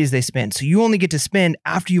then 3 is they spend. So you only get to spend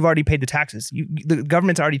after you've already paid the taxes. The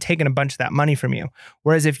government's already taken a bunch of that money from you.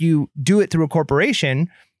 Whereas if you do it through a corporation,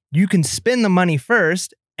 you can spend the money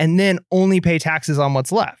first and then only pay taxes on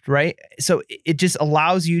what's left, right? So it just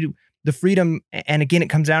allows you the freedom. And again, it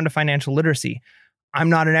comes down to financial literacy. I'm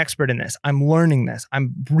not an expert in this. I'm learning this.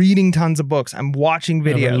 I'm reading tons of books. I'm watching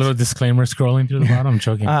videos. A little disclaimer scrolling through the bottom. I'm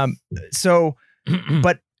joking.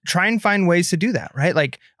 But try and find ways to do that, right?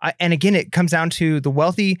 Like, and again, it comes down to the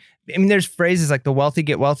wealthy. I mean, there's phrases like the wealthy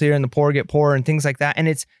get wealthier and the poor get poorer and things like that. And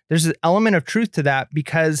there's an element of truth to that,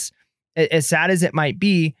 because as sad as it might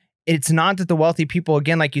be, it's not that the wealthy people,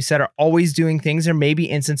 again, like you said, are always doing things. There may be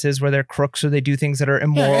instances where they're crooks or they do things that are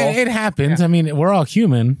immoral. Yeah, it happens. Yeah. I mean, we're all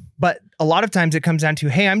human. But a lot of times it comes down to,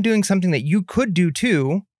 hey, I'm doing something that you could do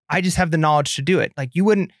too. I just have the knowledge to do it. Like you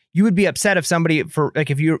wouldn't you would be upset if somebody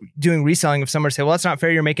if you're doing reselling, if someone say, well, that's not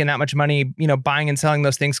fair. You're making that much money, buying and selling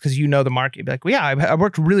those things because you know the market. You'd be like, well, yeah, I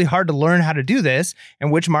worked really hard to learn how to do this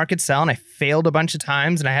and which markets sell. And I failed a bunch of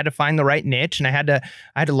times and I had to find the right niche and I had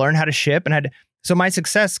to learn how to ship so my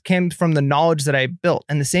success came from the knowledge that I built.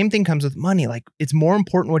 And the same thing comes with money. Like it's more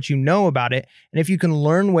important what you know about it. And if you can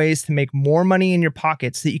learn ways to make more money in your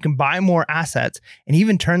pocket so that you can buy more assets and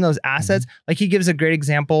even turn those assets, like he gives a great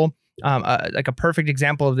example, like a perfect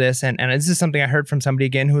example of this. And this is something I heard from somebody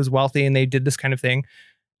again who was wealthy and they did this kind of thing.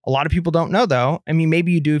 A lot of people don't know though. I mean,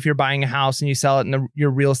 maybe you do if you're buying a house and you sell it and your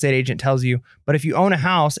real estate agent tells you, but if you own a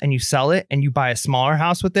house and you sell it and you buy a smaller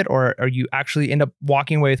house with it, or you actually end up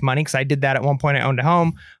walking away with money. Cause I did that at one point. I owned a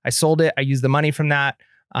home, I sold it. I used the money from that.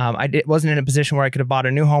 Wasn't in a position where I could have bought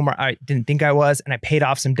a new home, or I didn't think I was. And I paid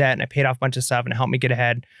off some debt and I paid off a bunch of stuff and it helped me get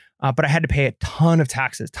ahead. But I had to pay a ton of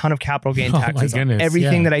taxes, ton of capital gain taxes on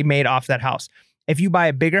everything that I made off that house. If you buy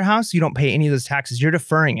a bigger house, you don't pay any of those taxes. You're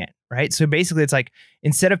deferring it, right? So basically it's like,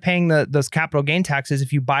 instead of paying those capital gain taxes,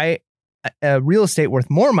 if you buy a real estate worth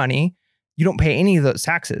more money, you don't pay any of those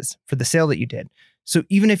taxes for the sale that you did. So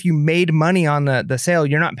even if you made money on the sale,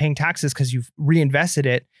 you're not paying taxes because you've reinvested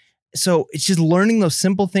it. So it's just learning those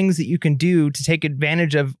simple things that you can do to take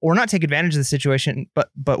advantage of, or not take advantage of the situation, but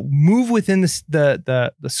move within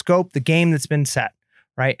the scope, the game that's been set.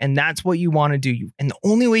 Right. And that's what you want to do. And the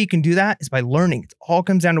only way you can do that is by learning. It all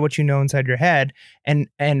comes down to what you know inside your head and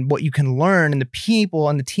what you can learn and the people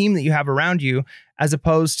and the team that you have around you, as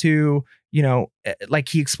opposed to, like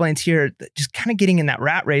he explains here, just kind of getting in that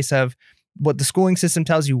rat race of what the schooling system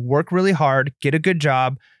tells you: work really hard, get a good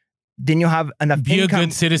job. Then you'll have enough Be income. a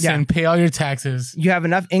good citizen, pay all your taxes. You have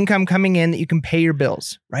enough income coming in that you can pay your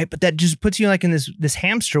bills, right? But that just puts you like in this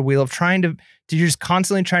hamster wheel of you're just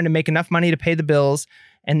constantly trying to make enough money to pay the bills.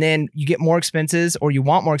 And then you get more expenses, or you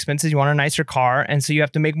want more expenses. You want a nicer car. And so you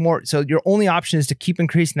have to make more. So your only option is to keep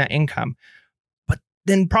increasing that income. But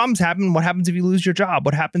then problems happen. What happens if you lose your job?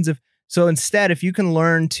 What happens instead, if you can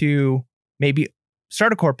learn to maybe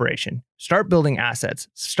start a corporation, start building assets,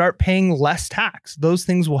 start paying less tax, those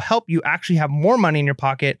things will help you actually have more money in your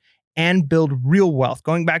pocket and build real wealth.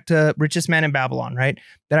 Going back to Richest Man in Babylon, right?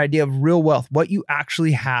 That idea of real wealth, what you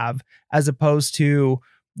actually have, as opposed to,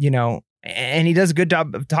 and he does a good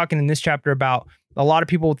job of talking in this chapter about, a lot of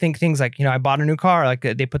people think things like, I bought a new car, like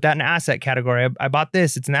they put that in an asset category. I bought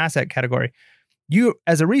this, it's an asset category. You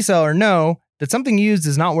as a reseller know that something used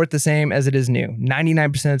is not worth the same as it is new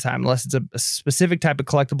 99% of the time, unless it's a specific type of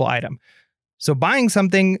collectible item. So buying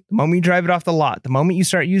something, the moment you drive it off the lot, the moment you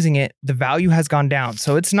start using it, the value has gone down.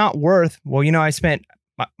 So it's not worth, I spent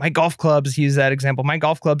my golf clubs, use that example. My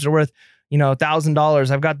golf clubs are worth,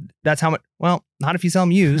 $1,000. That's how much. Well, not if you sell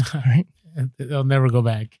them used, right? They'll never go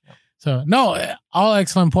back. So no, all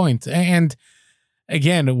excellent points. And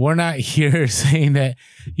again, we're not here saying that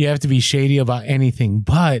you have to be shady about anything,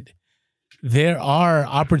 but there are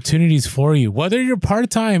opportunities for you, whether you're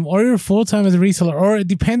part-time or you're full-time as a reseller, or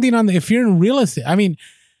depending on if you're in real estate. I mean,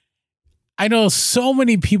 I know so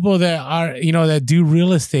many people that are, that do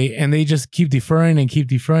real estate and they just keep deferring and keep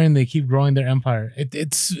deferring. They keep growing their empire.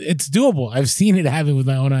 It's doable. I've seen it happen with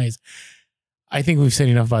my own eyes. I think we've said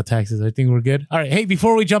enough about taxes. I think we're good. All right. Hey,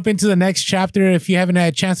 before we jump into the next chapter, if you haven't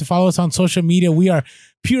had a chance to follow us on social media, we are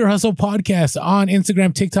Pure Hustle Podcast on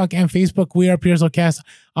Instagram, TikTok, and Facebook. We are Pure Hustle Cast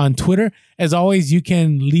on Twitter. As always, you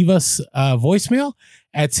can leave us a voicemail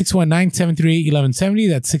at 619-738-1170.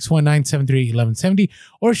 That's 619-738-1170.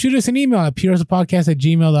 Or shoot us an email at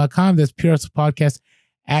purehustlepodcast@gmail.com. That's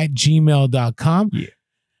purehustlepodcast@gmail.com. Yeah.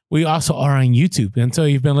 We also are on YouTube. And so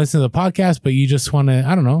you've been listening to the podcast, but you just want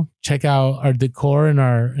to, check out our decor in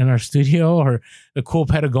our studio, or the cool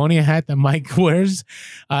Patagonia hat that Mike wears.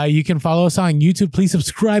 You can follow us on YouTube. Please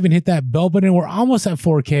subscribe and hit that bell button. We're almost at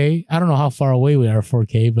 4K. I don't know how far away we are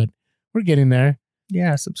 4K, but we're getting there.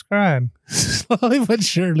 Yeah, subscribe. Slowly but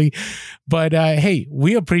surely. But hey,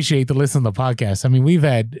 we appreciate the listen to the podcast. I mean,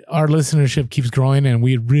 our listenership keeps growing, and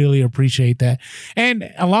we really appreciate that. And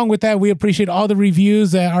along with that, we appreciate all the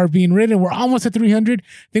reviews that are being written. We're almost at 300. I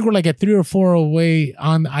think we're like at 3 or 4 away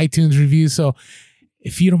on iTunes reviews. So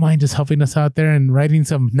if you don't mind just helping us out there and writing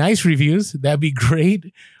some nice reviews, that'd be great.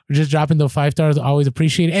 Or just dropping those 5 stars. Always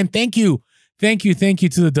appreciate it. And thank you to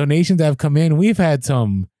the donations that have come in. We've had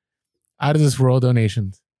some out of this world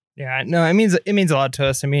donations. Yeah, no, it means a lot to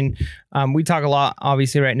us. I mean, we talk a lot,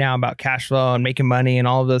 obviously, right now about cash flow and making money and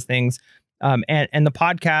all of those things. And the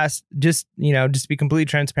podcast, just to be completely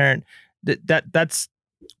transparent, that's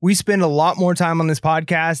we spend a lot more time on this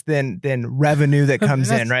podcast than revenue that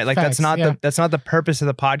comes in, right? Like facts, that's not the purpose of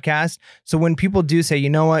the podcast. So when people do say,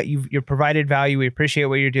 you know what, you've provided value, we appreciate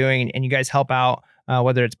what you're doing, and you guys help out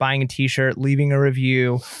whether it's buying a t-shirt, leaving a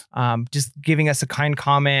review, just giving us a kind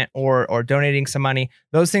comment or donating some money.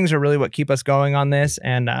 Those things are really what keep us going on this.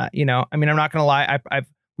 And, you know, I mean, I'm not going to lie.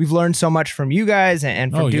 We've learned so much from you guys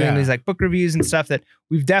and from doing these like book reviews and stuff that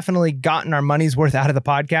we've definitely gotten our money's worth out of the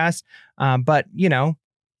podcast. But, you know,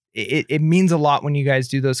 it means a lot when you guys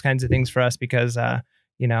do those kinds of things for us because,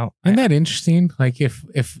 you know. Isn't that interesting? Like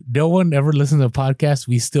if no one ever listened to the podcast,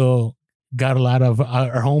 we still got a lot of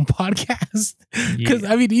our home podcast. Because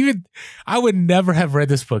I mean, even I would never have read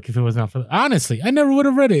this book if it was not for, honestly, I never would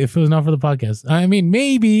have read it if it was not for the podcast. I mean,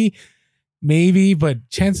 maybe, but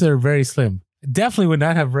chances are very slim. Definitely would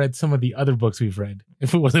not have read some of the other books we've read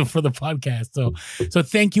if it wasn't for the podcast. So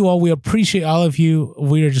thank you all. We appreciate all of you.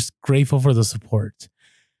 We are just grateful for the support.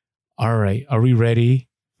 All right. Are we ready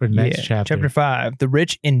for the next chapter? Chapter 5, The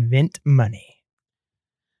Rich Invent Money.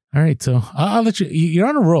 All right. So I'll let you, you're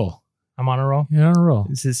on a roll. I'm on a roll. You're on a roll.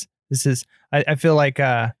 This is, I feel like,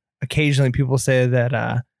 occasionally people say that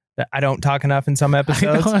I don't talk enough in some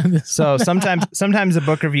episodes. So sometimes the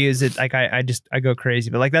book reviews, it like I go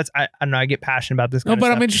crazy, but like I don't know, I get passionate about this. No,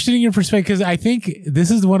 but I'm interested in your perspective because I think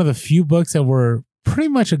this is one of the few books that were pretty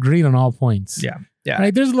much agreed on all points. Yeah.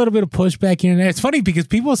 Right. There's a little bit of pushback here and there. It's funny because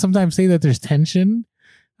people sometimes say that there's tension.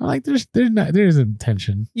 I'm like, there isn't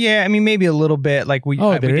tension. Yeah, I mean, maybe a little bit. Like we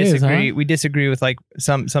disagree. Huh? We disagree with like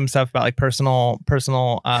some stuff about like personal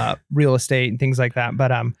real estate and things like that.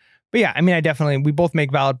 But yeah, I mean, we both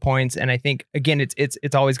make valid points, and I think again,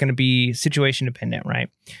 it's always going to be situation dependent, right?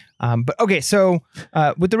 But okay, so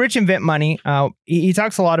with The Rich Invent Money, he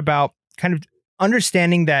talks a lot about kind of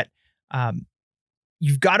understanding that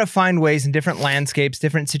you've got to find ways in different landscapes,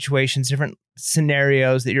 different situations, different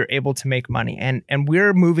scenarios that you're able to make money, and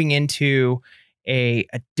we're moving into a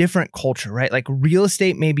different culture, right? Like real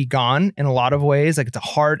estate may be gone in a lot of ways. Like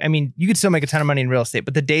I mean, you could still make a ton of money in real estate,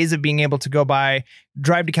 but the days of being able to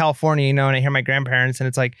drive to California, you know, and I hear my grandparents and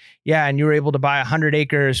it's like, yeah, and you were able to buy 100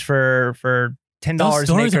 acres for $10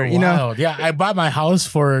 an acre, you know? Yeah. I bought my house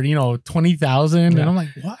for, you know, 20,000 and I'm like,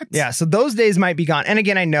 what? Yeah. So those days might be gone. And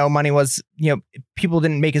again, I know money was, you know, people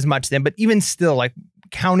didn't make as much then, but even still, like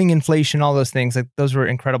counting inflation, all those things, like those were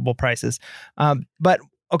incredible prices. But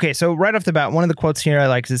okay, so right off the bat, one of the quotes here I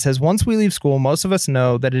like is it says, once we leave school, most of us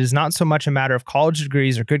know that it is not so much a matter of college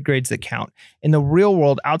degrees or good grades that count. In the real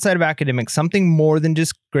world, outside of academics, something more than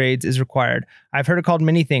just grades is required. I've heard it called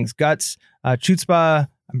many things: guts, chutzpah,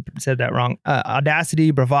 I said that wrong,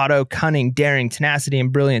 audacity, bravado, cunning, daring, tenacity,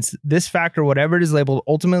 and brilliance. This factor, whatever it is labeled,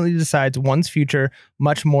 ultimately decides one's future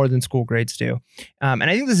much more than school grades do. And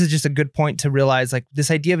I think this is just a good point to realize, like this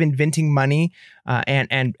idea of inventing money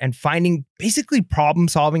and finding basically problem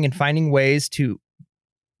solving and finding ways to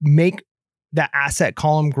make that asset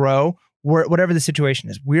column grow, whatever the situation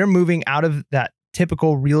is. We're moving out of that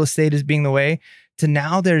typical real estate as being the way to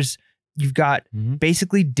now you've got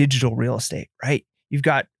basically digital real estate, right? You've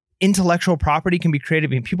got intellectual property can be created.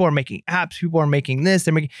 I mean, people are making apps, people are making this,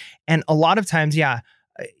 and a lot of times,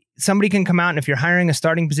 somebody can come out, and if you're hiring a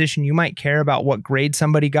starting position, you might care about what grade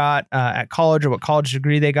somebody got at college or what college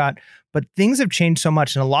degree they got. But things have changed so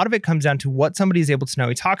much, and a lot of it comes down to what somebody is able to know.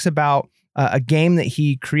 He talks about a game that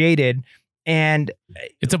he created, and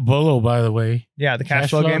it's a bolo, by the way. Yeah, the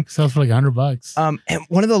cash flow game sells for like $100. And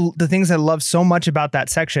one of the things I love so much about that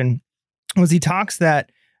section was he talks that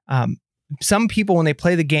some people, when they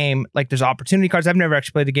play the game, like there's opportunity cards. I've never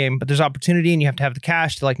actually played the game, but there's opportunity and you have to have the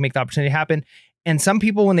cash to like make the opportunity happen. And some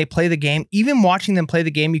people, when they play the game, even watching them play the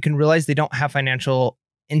game, you can realize they don't have financial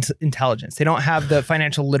intelligence. They don't have the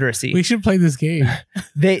financial literacy. We should play this game.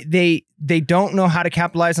 They don't know how to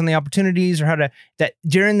capitalize on the opportunities or that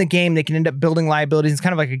during the game, they can end up building liabilities. It's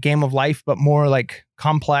kind of like a game of life, but more like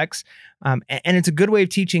complex. And it's a good way of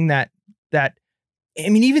teaching that, I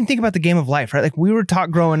mean, even think about the game of life, right? Like we were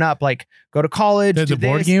taught growing up, like go to college. The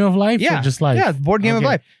board game of life? Yeah. Or just life? Yeah, the board game of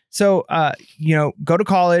life. So, go to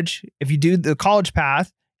college. If you do the college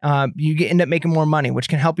path, you end up making more money, which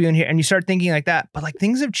can help you in here. And you start thinking like that. But like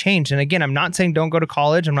things have changed. And again, I'm not saying don't go to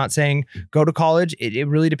college. I'm not saying go to college. It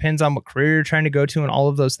really depends on what career you're trying to go to and all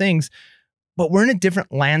of those things. But we're in a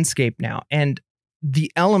different landscape now. And the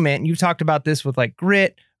element, you've talked about this with like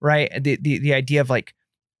grit, right? The idea of like,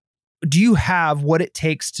 do you have what it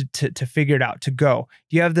takes to figure it out, to go?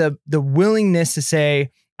 Do you have the willingness to say,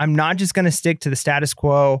 I'm not just going to stick to the status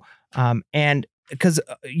quo? And because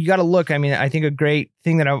you got to look, I mean, I think a great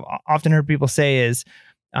thing that I've often heard people say is,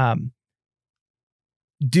 a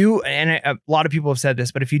lot of people have said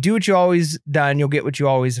this, but if you do what you always done, you'll get what you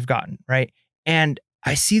always have gotten, right? And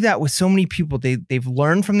I see that with so many people. They've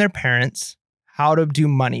learned from their parents how to do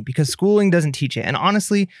money because schooling doesn't teach it. And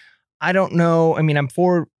honestly, I don't know. I mean, I'm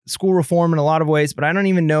for school reform in a lot of ways, but I don't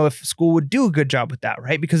even know if school would do a good job with that,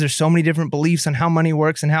 right? Because there's so many different beliefs on how money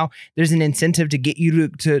works and how there's an incentive to get you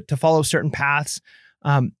to follow certain paths.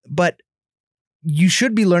 But you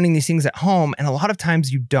should be learning these things at home. And a lot of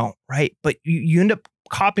times you don't, right? But you end up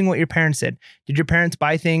copying what your parents did. Did your parents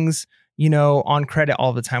buy things, on credit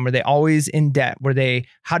all the time? Were they always in debt?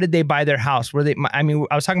 How did they buy their house? I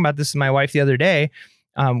was talking about this with my wife the other day.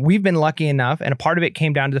 We've been lucky enough, and a part of it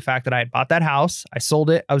came down to the fact that I had bought that house. I sold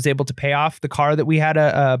it. I was able to pay off the car that we had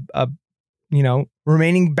a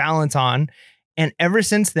remaining balance on. And ever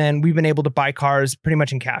since then, we've been able to buy cars pretty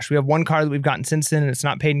much in cash. We have one car that we've gotten since then, and it's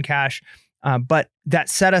not paid in cash. But that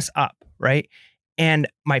set us up, right? And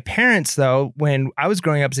my parents, though, when I was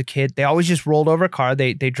growing up as a kid, they always just rolled over a car.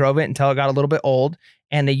 They drove it until it got a little bit old,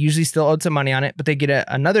 and they usually still owed some money on it, but they get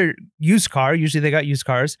another used car. Usually they got used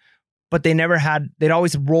cars, but they'd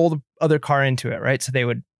always roll the other car into it, right? So they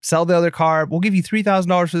would sell the other car. We'll give you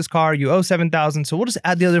 $3,000 for this car. You owe $7,000. So we'll just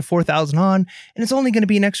add the other $4,000 on, and it's only going to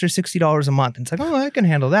be an extra $60 a month. And it's like, oh, I can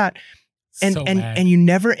handle that. And you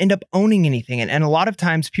never end up owning anything. And a lot of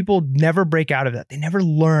times people never break out of that. They never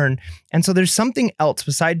learn. And so there's something else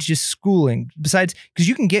besides just schooling, because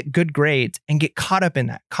you can get good grades and get caught up in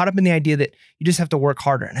the idea that you just have to work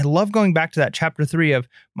harder. And I love going back to that chapter 3 of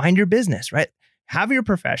mind your business, right? Have your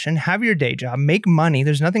profession, have your day job, make money.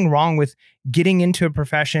 There's nothing wrong with getting into a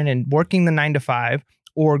profession and working the 9 to 5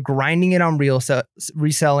 or grinding it on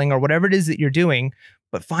reselling or whatever it is that you're doing.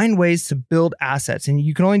 But find ways to build assets, and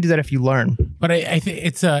you can only do that if you learn. But I think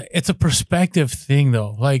it's a perspective thing,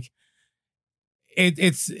 though. Like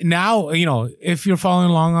it's now, if you're following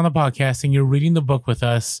along on the podcast and you're reading the book with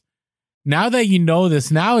us, now that you know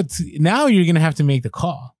this, now you're gonna have to make the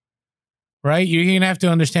call, right? You're gonna have to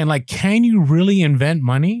understand, like, can you really invent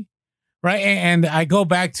money, right? And I go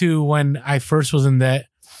back to when I first was in debt.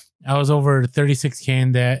 I was over 36K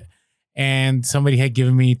in debt. And somebody had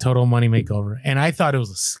given me Total Money Makeover, and I thought it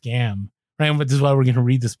was a scam, right? But this is why we're going to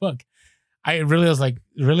read this book. I was like,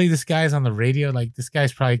 really, this guy's on the radio? Like, this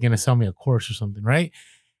guy's probably going to sell me a course or something, right?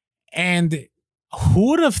 And who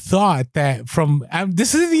would have thought that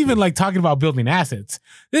this isn't even like talking about building assets.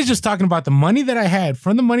 This is just talking about the money that I had.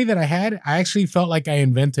 From the money that I had, I actually felt like I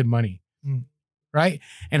invented money, right?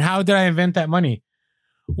 And how did I invent that money?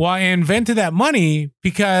 Well, I invented that money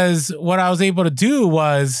because what I was able to do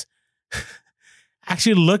was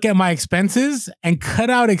actually look at my expenses and cut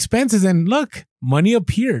out expenses, and look, money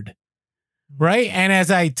appeared, right? And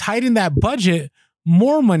as I tightened that budget,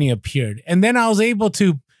 more money appeared. And then I was able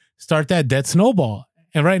to start that debt snowball.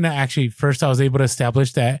 And right now, actually, first I was able to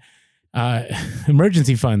establish that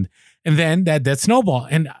emergency fund, and then that debt snowball.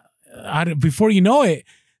 And before you know it,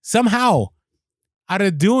 somehow out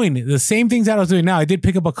of doing the same things that I was doing now, I did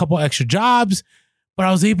pick up a couple extra jobs, but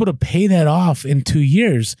I was able to pay that off in 2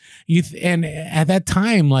 years. And at that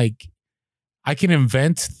time, like, I can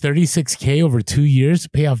invent 36K over 2 years to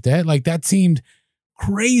pay off debt. Like, that seemed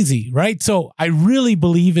crazy, right? So I really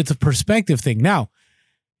believe it's a perspective thing. Now,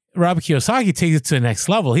 Robert Kiyosaki takes it to the next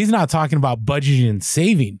level. He's not talking about budgeting and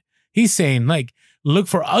saving. He's saying, like, look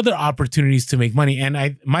for other opportunities to make money.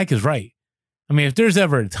 And Mike is right. I mean, if there's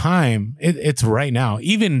ever a time, it's right now.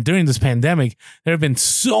 Even during this pandemic, there have been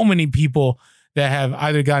so many people that have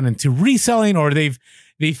either gotten into reselling or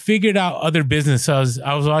they figured out other business. So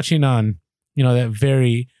I was watching on, that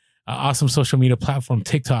very awesome social media platform,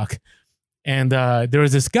 TikTok. And there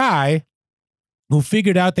was this guy who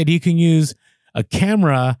figured out that he can use a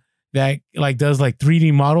camera that like does like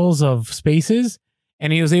 3D models of spaces.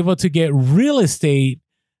 And he was able to get real estate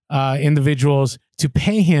individuals to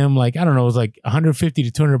pay him, like, I don't know, it was like $150 to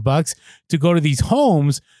 $200 to go to these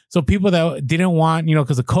homes. So people that didn't want,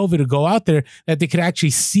 because of COVID, to go out there, that they could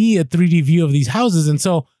actually see a 3D view of these houses. And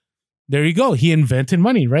so there you go. He invented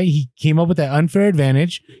money, right? He came up with that unfair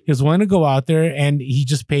advantage. He was willing to go out there and he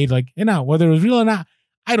just paid, like, whether it was real or not,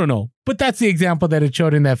 I don't know. But that's the example that it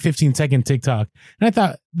showed in that 15-second TikTok. And I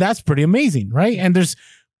thought that's pretty amazing, right? And there's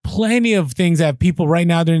plenty of things that people right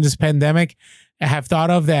now during this pandemic have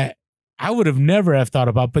thought of that I would have never have thought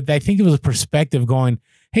about. But I think it was a perspective going,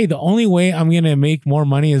 hey, the only way I'm going to make more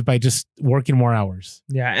money is by just working more hours.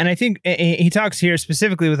 Yeah. And I think he talks here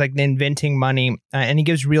specifically with like the inventing money, and he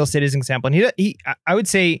gives real estate as an example. And he I would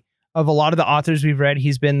say of a lot of the authors we've read,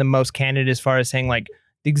 he's been the most candid as far as saying, like,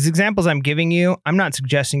 these examples I'm giving you, I'm not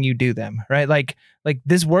suggesting you do them, right? Like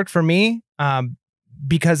this worked for me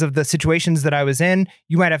because of the situations that I was in.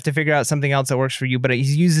 You might have to figure out something else that works for you, but he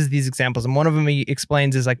uses these examples. And one of them he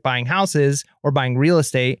explains is like buying houses or buying real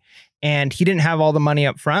estate. And he didn't have all the money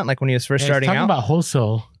up front, like when he was first starting out. Talking about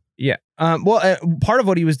wholesale. Yeah. Part of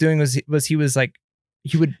what he was doing was he was like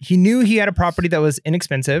he knew he had a property that was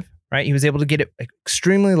inexpensive, right? He was able to get it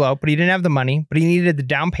extremely low, but he didn't have the money, but he needed the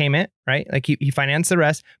down payment, right? Like he financed the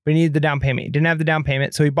rest, but he needed the down payment. He didn't have the down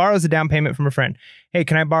payment. So he borrows the down payment from a friend. Hey,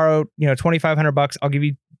 can I borrow, $2,500? I'll give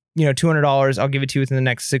you, $200. I'll give it to you within the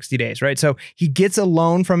next 60 days, right? So he gets a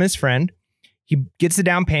loan from his friend. He gets the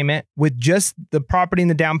down payment with just the property and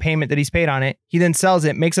the down payment that he's paid on it. He then sells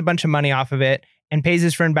it, makes a bunch of money off of it, and pays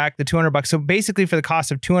his friend back the $200. So basically for the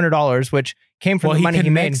cost of $200, which came from the money he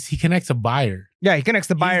made. He connects a buyer. Yeah, he connects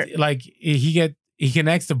the buyer. He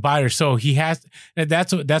connects the buyer. So he has,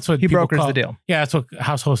 that's what he brokers the deal. Yeah, that's what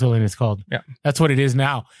house wholesaling is called. Yeah. That's what it is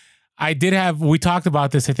now. We talked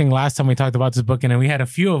about this, I think last time we talked about this book, and then we had a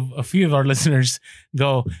few of our listeners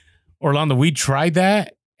go, Orlando, we tried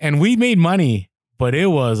that and we made money, but it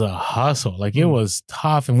was a hustle. Like it was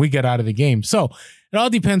tough and we got out of the game. So it all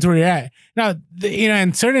depends where you're at. Now,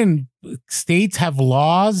 and certain states have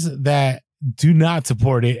laws that do not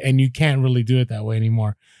support it and you can't really do it that way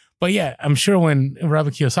anymore. But yeah, I'm sure when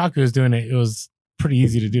Robert Kiyosaki was doing it, it was pretty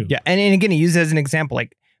easy to do. Yeah. And again, he used it as an example.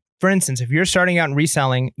 Like, for instance, if you're starting out in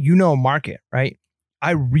reselling, a market, right?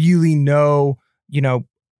 I really know,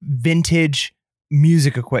 vintage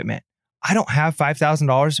music equipment. I don't have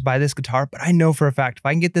 $5,000 to buy this guitar, but I know for a fact if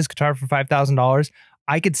I can get this guitar for $5,000,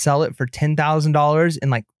 I could sell it for $10,000 in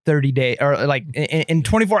like 30 days or like in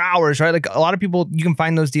 24 hours, right? Like a lot of people, you can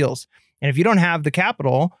find those deals. And if you don't have the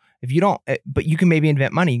capital, but you can maybe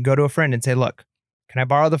invent money, go to a friend and say, look, can I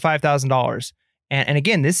borrow the $5,000? And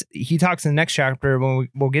again, he talks in the next chapter when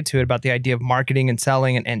we'll get to it about the idea of marketing and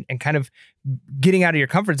selling and kind of getting out of your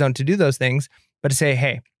comfort zone to do those things. But to say,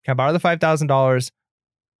 hey, can I borrow the $5,000?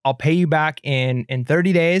 I'll pay you back in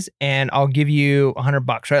 30 days and I'll give you $100,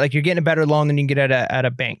 right? Like you're getting a better loan than you can get at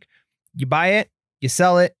a bank. You buy it, you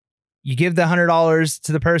sell it, you give the $100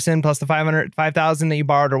 to the person plus the $5,000 that you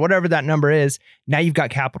borrowed or whatever that number is. Now you've got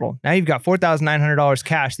capital. Now you've got $4,900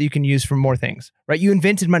 cash that you can use for more things, right? You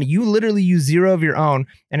invented money. You literally use zero of your own.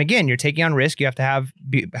 And again, you're taking on risk. You have to have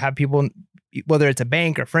people, whether it's a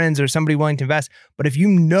bank or friends or somebody willing to invest. But if you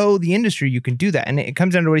know the industry, you can do that. And it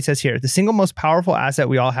comes down to what he says here. The single most powerful asset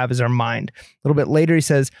we all have is our mind. A little bit later, he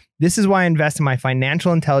says, this is why I invest in my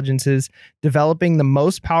financial intelligences, developing the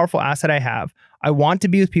most powerful asset I have. I want to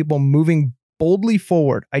be with people moving boldly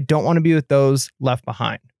forward. I don't want to be with those left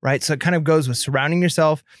behind, right? So it kind of goes with surrounding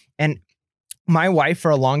yourself. And my wife for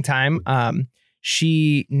a long time,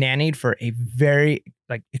 she nannied for a very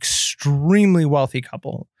extremely wealthy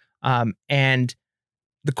couple. And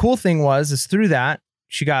the cool thing is through that,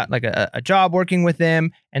 she got like a job working with them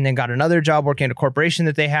and then got another job working at a corporation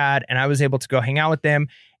that they had. And I was able to go hang out with them.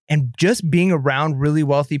 And just being around really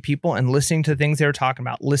wealthy people and listening to the things they were talking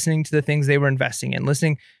about, listening to the things they were investing in,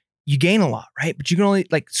 you gain a lot, right? But you can only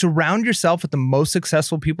surround yourself with the most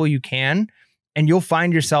successful people you can, and you'll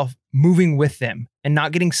find yourself moving with them and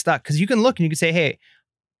not getting stuck. Because you can look and you can say, hey,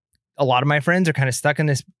 a lot of my friends are kind of stuck in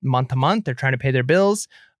this month to month. They're trying to pay their bills.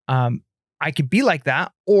 I could be like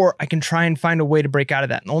that, or I can try and find a way to break out of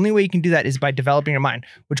that. And the only way you can do that is by developing your mind,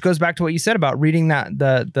 which goes back to what you said about reading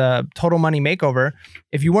the Total Money Makeover.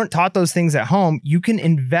 If you weren't taught those things at home, you can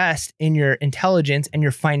invest in your intelligence and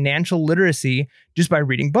your financial literacy just by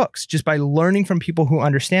reading books, just by learning from people who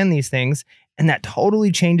understand these things. And that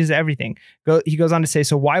totally changes everything. He goes on to say,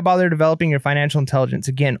 so why bother developing your financial intelligence?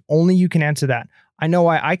 Again, only you can answer that. I know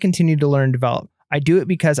why I continue to learn and develop. I do it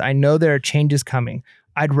because I know there are changes coming.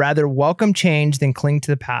 I'd rather welcome change than cling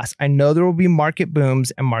to the past. I know there will be market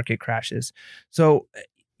booms and market crashes. So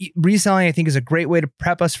reselling, I think, is a great way to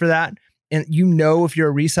prep us for that. And if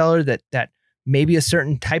you're a reseller that maybe a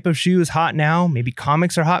certain type of shoe is hot now, maybe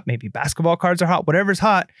comics are hot, maybe basketball cards are hot, whatever's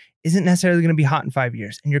hot isn't necessarily going to be hot in 5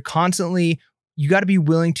 years. And you got to be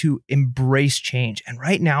willing to embrace change. And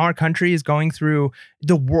right now our country is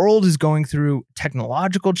the world is going through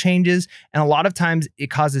technological changes. And a lot of times it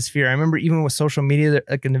causes fear. I remember even with social media,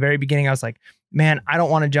 like in the very beginning, I was like, man, I don't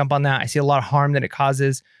want to jump on that. I see a lot of harm that it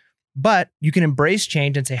causes, but you can embrace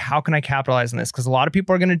change and say, how can I capitalize on this? Because a lot of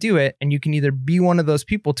people are going to do it. And you can either be one of those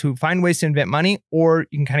people to find ways to invent money, or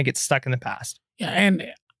you can kind of get stuck in the past. Yeah. And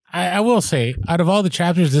I will say, out of all the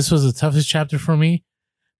chapters, this was the toughest chapter for me.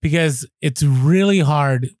 Because it's really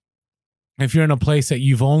hard if you're in a place that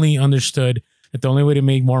you've only understood that the only way to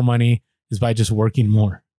make more money is by just working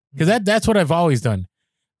more. Because that's what I've always done.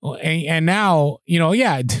 And now, you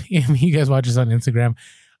guys watch us on Instagram.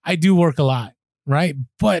 I do work a lot, right?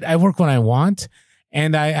 But I work when I want.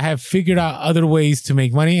 And I have figured out other ways to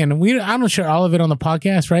make money. And I'm not sure all of it on the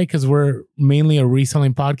podcast, right? Because we're mainly a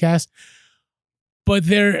reselling podcast. But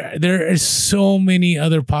there are so many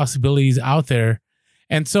other possibilities out there.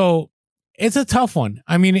 And so It's a tough one.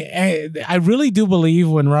 I mean, I really do believe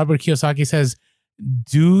when Robert Kiyosaki says,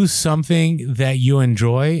 do something that you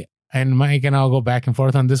enjoy. And Mike and I'll go back and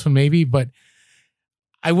forth on this one maybe, but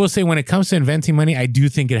I will say when it comes to inventing money, I do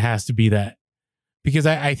think it has to be that, because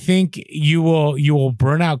I think you will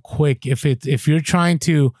burn out quick if you're trying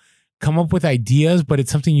to come up with ideas, but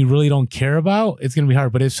it's something you really don't care about. It's going to be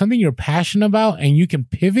hard. But if something you're passionate about and you can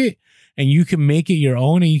pivot and you can make it your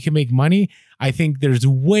own and you can make money, I think there's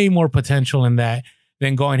way more potential in that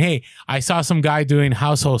than going, hey, I saw some guy doing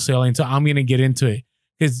house wholesaling, so I'm going to get into it.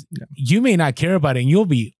 Because you may not care about it and you'll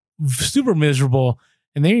be super miserable.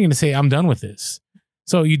 And then you're going to say, I'm done with this.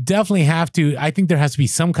 So you definitely have to, I think there has to be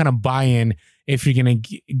some kind of buy-in if you're going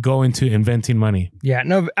to go into inventing money. Yeah,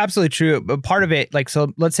 no, absolutely true. But part of it, like,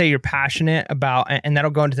 so let's say you're passionate about, and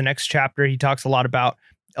that'll go into the next chapter. He talks a lot about,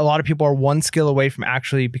 a lot of people are one skill away from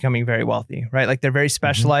actually becoming very wealthy, right? Like they're very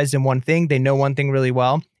specialized in one thing. They know one thing really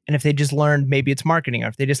well. And if they just learned, maybe it's marketing, or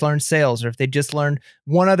if they just learned sales, or if they just learned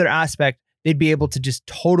one other aspect, they'd be able to just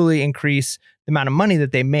totally increase the amount of money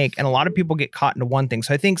that they make. And a lot of people get caught into one thing.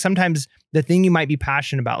 So I think sometimes the thing you might be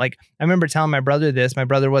passionate about, like I remember telling my brother this, my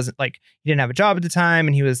brother wasn't like, he didn't have a job at the time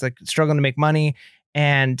and he was like struggling to make money.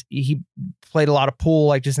 And he played a lot of pool,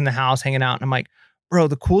 like just in the house hanging out. And I'm like, bro,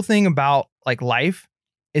 the cool thing about like life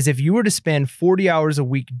is if you were to spend 40 hours a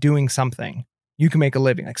week doing something, you can make a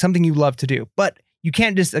living, like something you love to do. But you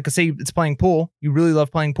can't just, like, say it's playing pool. You really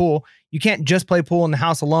love playing pool. You can't just play pool in the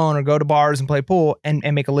house alone or go to bars and play pool and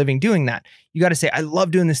make a living doing that. You got to say, I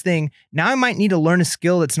love doing this thing. Now I might need to learn a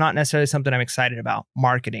skill that's not necessarily something I'm excited about.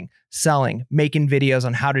 Marketing, selling, making videos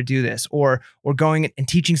on how to do this, or going and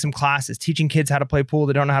teaching some classes, teaching kids how to play pool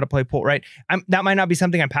that don't know how to play pool, right? That might not be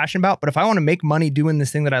something I'm passionate about, but if I want to make money doing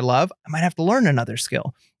this thing that I love, I might have to learn another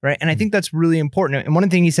skill, right? And I think that's really important. And one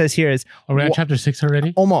thing he says here is— Are we at chapter 6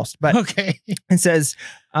 already? Almost, but okay. It says,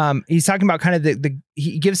 he's talking about kind of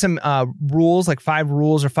he gives some rules, like 5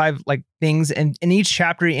 rules or 5 like things. And in each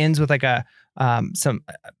chapter, he ends with like a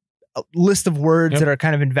list of words that are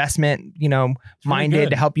kind of investment, minded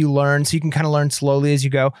to help you learn. So you can kind of learn slowly as you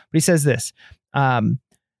go. But he says this,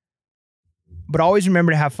 but always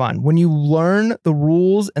remember to have fun. When you learn the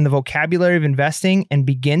rules and the vocabulary of investing and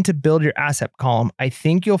begin to build your asset column, I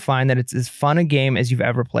think you'll find that it's as fun a game as you've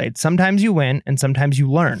ever played. Sometimes you win and sometimes you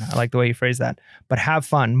learn. I like the way you phrase that, but have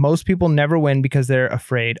fun. Most people never win because they're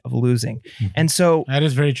afraid of losing. Mm-hmm. And so that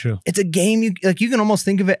is very true. It's a game. You can almost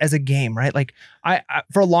think of it as a game, right? Like I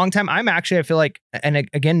for a long time, I feel like, and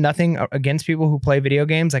again, nothing against people who play video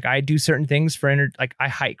games. Like I do certain things like I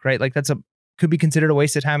hike, right? Like could be considered a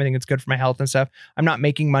waste of time. I think it's good for my health and stuff. I'm not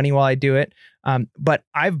making money while I do it. But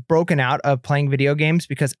I've broken out of playing video games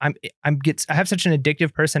because I have such an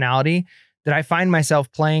addictive personality that I find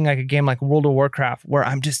myself playing like a game like World of Warcraft, where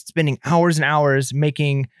I'm just spending hours and hours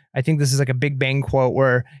making, I think this is like a Big Bang quote,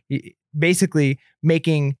 where basically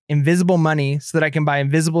making invisible money so that I can buy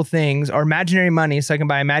invisible things, or imaginary money so I can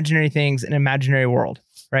buy imaginary things in an imaginary world,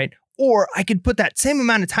 right? Or I could put that same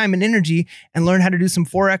amount of time and energy and learn how to do some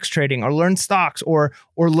Forex trading, or learn stocks, or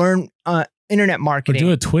learn internet marketing. Or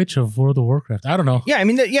do a Twitch of World of Warcraft. I don't know. Yeah, I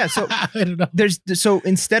mean, so I don't know. So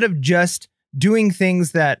instead of just doing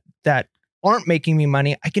things that aren't making me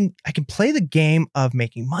money, I can play the game of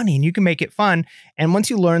making money, and you can make it fun. And once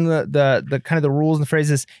you learn the kind of the rules and the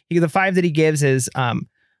phrases, the 5 that he gives is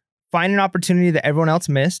find an opportunity that everyone else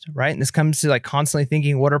missed, right? And this comes to like constantly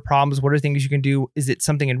thinking, what are problems? What are things you can do? Is it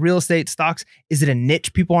something in real estate, stocks? Is it a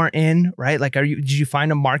niche people aren't in, right? Like, did you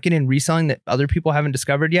find a market in reselling that other people haven't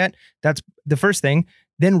discovered yet? That's the first thing.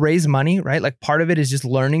 Then raise money, right? Like part of it is just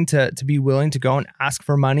learning to be willing to go and ask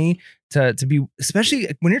for money, to be, especially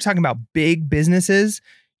when you're talking about big businesses,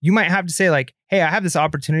 you might have to say like, hey, I have this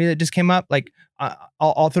opportunity that just came up. Like,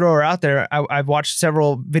 I'll throw her out there. I've watched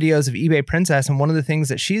several videos of eBay Princess, and one of the things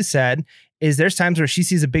that she's said is there's times where she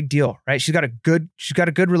sees a big deal, right? She's got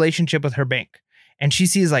a good relationship with her bank, and she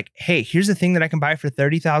sees like, hey, here's the thing that I can buy for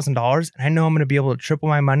 $30,000, and I know I'm going to be able to triple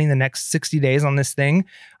my money in the next 60 days on this thing.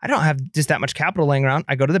 I don't have just that much capital laying around.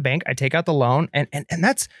 I go to the bank, I take out the loan, and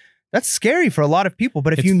that's scary for a lot of people.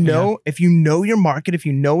 But if you know your market, if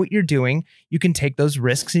you know what you're doing, you can take those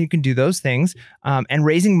risks and you can do those things. And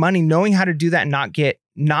raising money, knowing how to do that and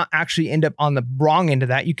not actually end up on the wrong end of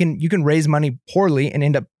that. You can raise money poorly and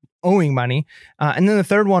end up owing money. And then the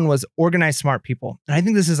third one was organize smart people. And I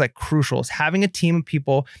think this is like crucial, is having a team of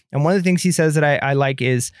people. And one of the things he says that I like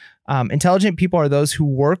is intelligent people are those who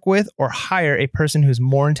work with or hire a person who's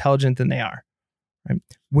more intelligent than they are. Right?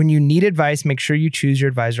 When you need advice, make sure you choose your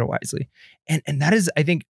advisor wisely. And that is, I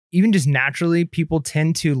think, even just naturally, people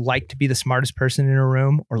tend to like to be the smartest person in a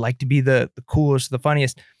room, or like to be the coolest, the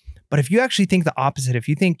funniest. But if you actually think the opposite, if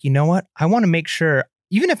you think, you know what, I want to make sure,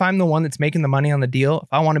 even if I'm the one that's making the money on the deal, if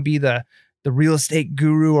I want to be the real estate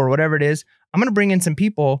guru or whatever it is, I'm going to bring in some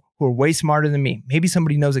people who are way smarter than me. Maybe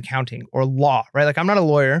somebody knows accounting or law, right? Like I'm not a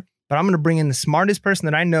lawyer, but I'm going to bring in the smartest person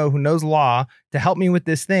that I know who knows law to help me with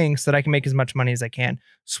this thing so that I can make as much money as I can.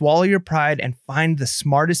 Swallow your pride and find the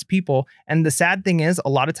smartest people. And the sad thing is, a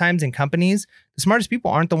lot of times in companies, the smartest people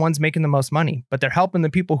aren't the ones making the most money, but they're helping the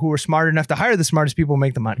people who are smart enough to hire the smartest people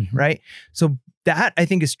make the money, right? So that I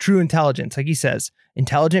think is true intelligence. Like he says,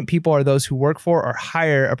 intelligent people are those who work for or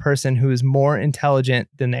hire a person who is more intelligent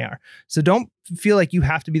than they are. So don't feel like you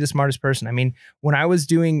have to be the smartest person. I mean, when I was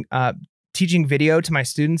doing teaching video to my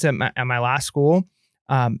students at my last school,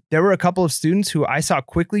 there were a couple of students who I saw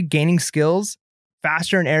quickly gaining skills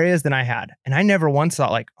faster in areas than I had. And I never once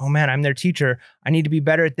thought like, oh man, I'm their teacher, I need to be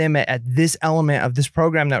better at them at this element of this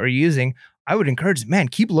program that we're using. I would encourage, man,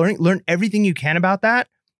 keep learn everything you can about that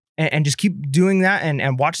and just keep doing that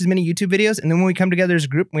and watch as many YouTube videos. And then when we come together as a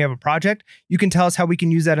group and we have a project, you can tell us how we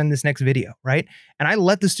can use that in this next video, right? And I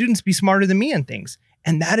let the students be smarter than me in things.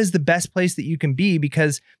 And that is the best place that you can be,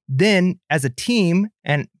 because then as a team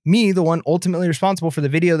and me, the one ultimately responsible for the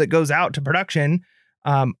video that goes out to production,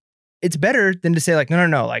 it's better than to say like,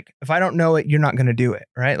 no, like if I don't know it, you're not going to do it,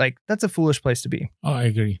 right? Like that's a foolish place to be. Oh, I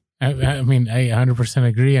agree. I mean, I 100%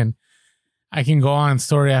 agree. And I can go on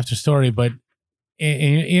story after story, but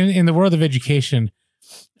in the world of education,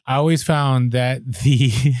 I always found that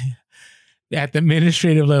at the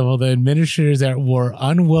administrative level, the administrators that were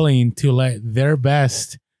unwilling to let their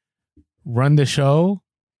best run the show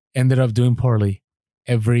ended up doing poorly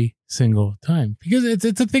every single time, because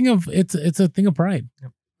it's a thing of pride,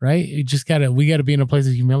 right? We gotta be in a place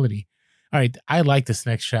of humility. All right, I like this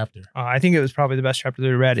next chapter. I think it was probably the best chapter that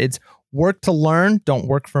we read. It's work to learn, don't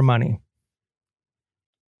work for money.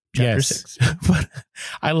 Chapter 6. But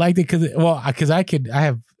I liked it because I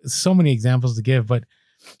have so many examples to give, but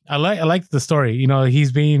I like the story. You know,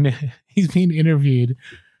 he's being interviewed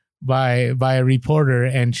by a reporter,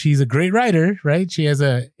 and she's a great writer, right? She has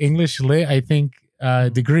a English lit, I think,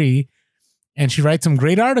 degree, and she writes some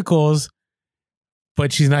great articles,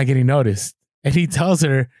 but she's not getting noticed. And he tells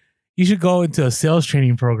her, you should go into a sales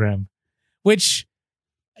training program, which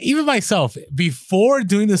even myself, before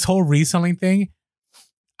doing this whole reselling thing,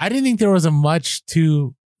 I didn't think there was a much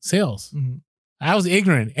to sales. Mm-hmm. I was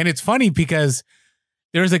ignorant. And it's funny because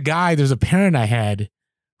there's a parent I had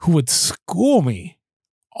who would school me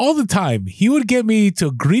all the time. He would get me to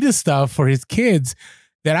agree to stuff for his kids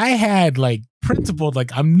that I had like principled, like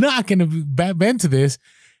I'm not going to bend to this.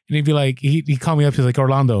 And he'd be like, he'd call me up. He's like,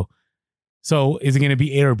 Orlando, so is it going to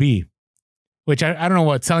be A or B? Which I don't know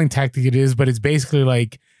what selling tactic it is, but it's basically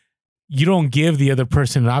like you don't give the other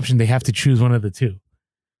person an option. They have to choose one of the two.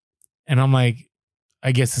 And I'm like,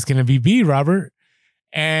 I guess it's going to be B, Robert.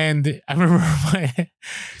 And I remember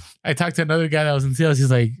I talked to another guy that was in sales.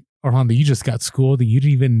 He's like, Orlando, you just got schooled and you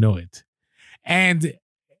didn't even know it. And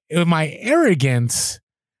with my arrogance,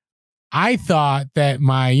 I thought that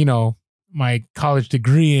my college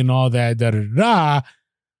degree and all that,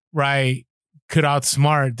 right, could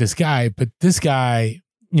outsmart this guy. But this guy,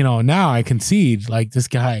 now I concede, like this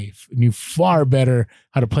guy knew far better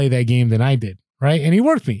how to play that game than I did, right? And he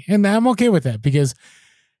worked me. And I'm okay with that because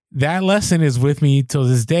that lesson is with me till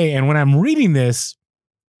this day. And when I'm reading this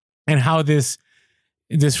and how this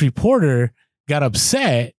reporter got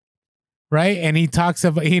upset, right? And he talks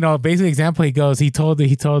about, basically example, he told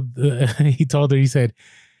her, he said,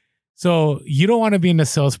 so you don't want to be in the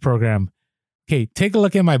sales program. Okay, take a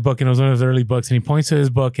look at my book. And it was one of his early books. And he points to his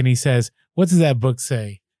book and he says, what does that book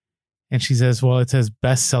say? And she says, well, it says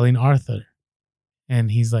best-selling author.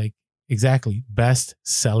 And he's like, exactly,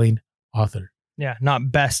 best-selling author. Yeah,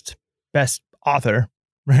 not best author,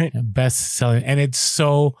 right? Best-selling. And it's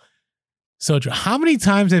so true. How many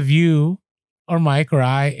times have you or Mike or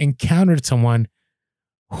I encountered someone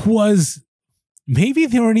who was, maybe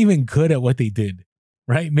they weren't even good at what they did,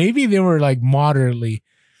 right? Maybe they were like moderately,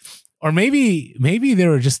 or maybe they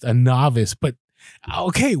were just a novice, but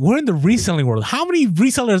okay, we're in the reselling world. How many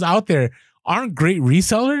resellers out there aren't great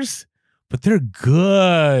resellers, but they're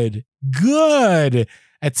good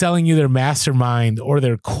at selling you their mastermind or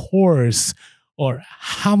their course? Or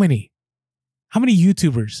how many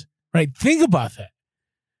YouTubers, right? Think about that,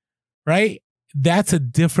 right? That's a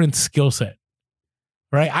different skill set,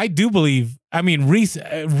 right? I do believe,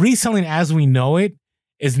 reselling as we know it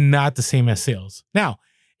is not the same as sales. Now,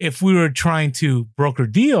 if we were trying to broker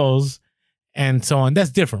deals and so on, that's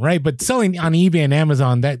different, right? But selling on eBay and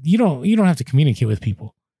Amazon, that you don't have to communicate with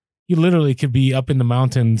people. You literally could be up in the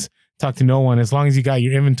mountains, talk to no one. As long as you got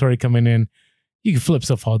your inventory coming in, You can flip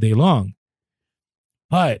stuff all day long.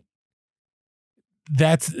 But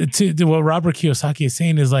that's to what Robert Kiyosaki is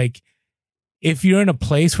saying is like, if you're in a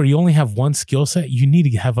place where you only have one skill set, you need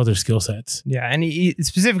to have other skill sets. Yeah. And he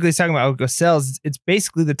specifically is talking about sales. It's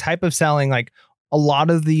basically the type of selling, like a lot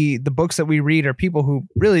of the books that we read are people who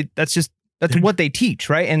really, that's what they teach,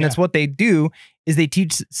 right? And that's what they do is they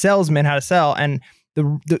teach salesmen how to sell. And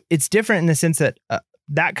it's different in the sense that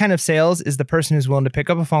that kind of sales is the person who's willing to pick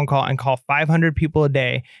up a phone call and call 500 people a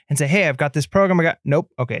day and say, hey, I've got this program.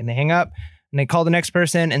 Nope. Okay. And they hang up and they call the next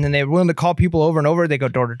person, and then they're willing to call people over and over. They go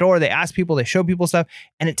door to door. They ask people, they show people stuff.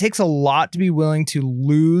 And it takes a lot to be willing to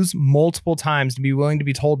lose multiple times, to be willing to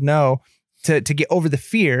be told no, to get over the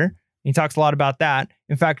fear. He talks a lot about that.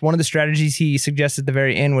 In fact, one of the strategies he suggested at the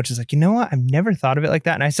very end, which is like, you know what? I've never thought of it like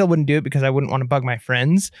that. And I still wouldn't do it because I wouldn't want to bug my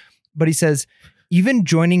friends. But he says, even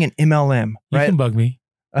joining an MLM, right? You can bug me.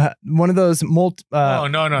 One of those no,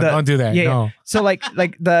 don't do that. Yeah, no. Yeah. So like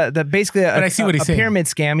the basically but I see what he's saying. Pyramid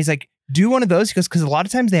scam. He's like, do one of those. He goes, because a lot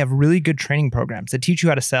of times they have really good training programs that teach you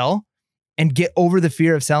how to sell and get over the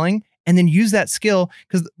fear of selling, and then use that skill.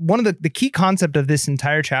 Because one of the key concept of this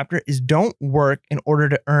entire chapter is don't work in order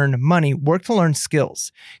to earn money, work to learn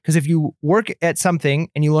skills. Because if you work at something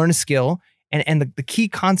and you learn a skill, and the key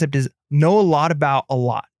concept is know a lot about a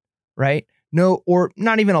lot, right? Know, or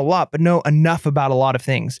not even a lot, but know enough about a lot of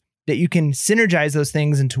things that you can synergize those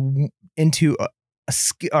things into a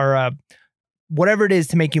skill or whatever it is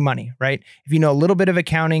to make you money, right? If you know a little bit of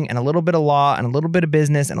accounting and a little bit of law and a little bit of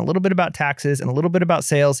business and a little bit about taxes and a little bit about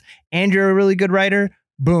sales, and you're a really good writer,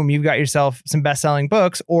 boom, you've got yourself some best-selling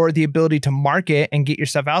books or the ability to market and get your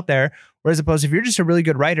stuff out there. Whereas opposed, if you're just a really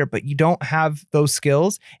good writer, but you don't have those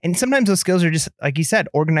skills, and sometimes those skills are just, like you said,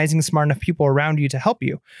 organizing smart enough people around you to help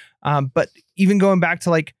you. But even going back to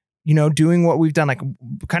like, doing what we've done, like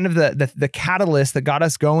kind of the catalyst that got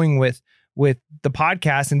us going with the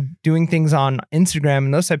podcast and doing things on Instagram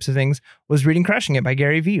and those types of things was reading Crushing It by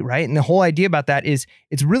Gary Vee, right? And the whole idea about that is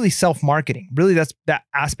it's really self-marketing. Really, that's that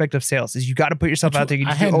aspect of sales is you got to put yourself out there. You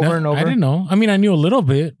just do over and over. I didn't know. I mean, I knew a little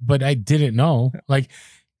bit, but I didn't know. Like,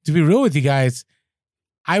 to be real with you guys,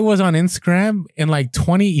 I was on Instagram in like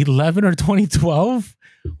 2011 or 2012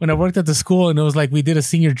 when I worked at the school, and it was like we did a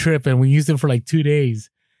senior trip and we used it for like 2 days.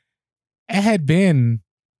 It had been,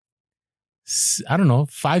 I don't know,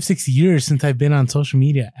 5-6 years since I've been on social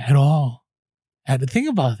media at all. I had to think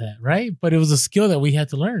about that, right? But it was a skill that we had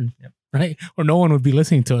to learn, right? Or no one would be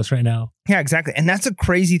listening to us right now. Yeah, exactly. And that's a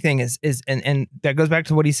crazy thing is and that goes back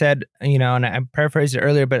to what he said, and I paraphrased it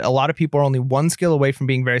earlier, but a lot of people are only one skill away from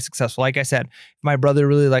being very successful. Like I said, my brother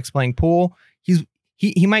really likes playing pool.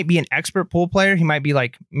 He might be an expert pool player. He might be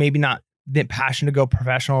like, maybe not the passion to go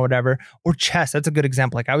professional or whatever, or chess. That's a good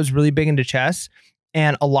example. Like I was really big into chess.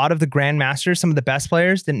 And a lot of the grandmasters, some of the best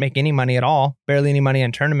players didn't make any money at all, barely any money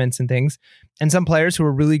in tournaments and things. And some players who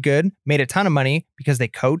were really good made a ton of money because they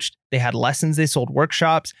coached, they had lessons, they sold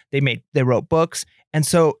workshops, they wrote books. And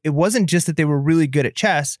so it wasn't just that they were really good at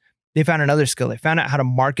chess. They found another skill. They found out how to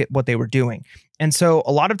market what they were doing. And so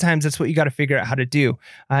a lot of times that's what you got to figure out how to do.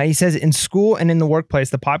 He says in school and in the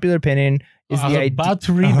workplace, the popular opinion is the idea. About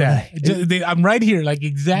to read that. I'm right here, like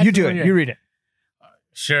exactly. You do it. You read it.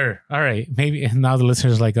 Sure. All right. Maybe now the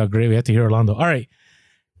listeners are like, oh, great. We have to hear Orlando. All right.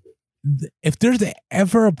 If there's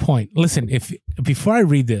ever a point, listen, before I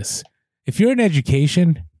read this, if you're in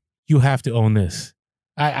education, you have to own this.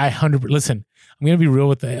 I 100%. Listen, I'm going to be real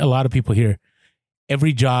with a lot of people here.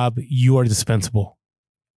 Every job, you are dispensable.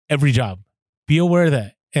 Every job. Be aware of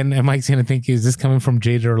that. And Mike's going to think, is this coming from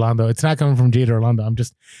Jade or Orlando? It's not coming from Jade or Orlando. I'm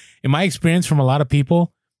just, in my experience from a lot of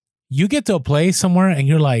people, you get to a place somewhere and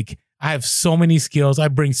you're like, I have so many skills. I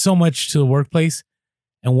bring so much to the workplace.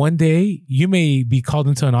 And one day you may be called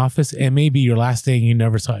into an office and maybe your last day and you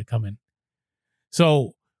never saw it coming.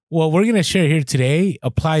 So what we're going to share here today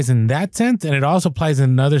applies in that sense. And it also applies in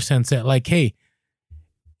another sense that like, hey,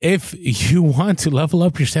 if you want to level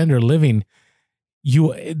up your standard of living,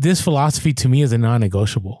 this philosophy to me is a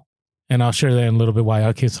non-negotiable. And I'll share that in a little bit why.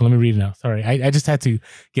 Okay, so let me read it now. Sorry, I just had to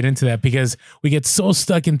get into that because we get so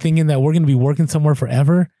stuck in thinking that we're going to be working somewhere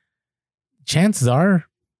forever. Chances are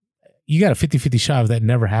you got a 50-50 shot of that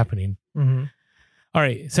never happening. Mm-hmm. All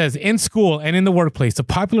right. It says, in school and in the workplace, the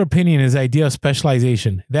popular opinion is the idea of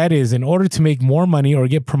specialization. That is, in order to make more money or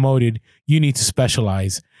get promoted, you need to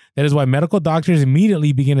specialize. That is why medical doctors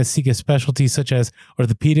immediately begin to seek a specialty such as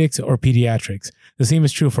orthopedics or pediatrics. The same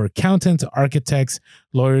is true for accountants, architects,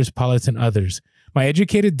 lawyers, pilots, and others. My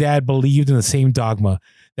educated dad believed in the same dogma.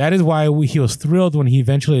 That is why he was thrilled when he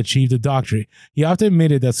eventually achieved a doctorate. He often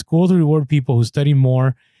admitted that schools reward people who study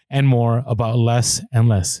more and more about less and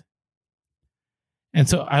less. And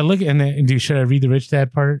so I look and then, should I read the Rich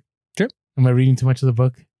Dad part? Sure. Am I reading too much of the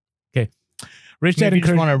book? Okay. Rich Dad. Maybe you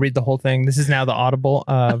just want to read the whole thing. This is now the Audible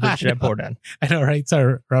Rich Dad Poor Dad. I know, right?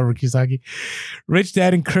 Sorry, Robert Kiyosaki. Rich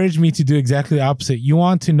Dad encouraged me to do exactly the opposite. You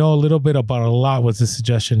want to know a little bit about a lot was the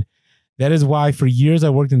suggestion. That is why for years I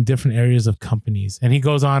worked in different areas of companies. And he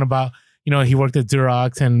goes on about, he worked at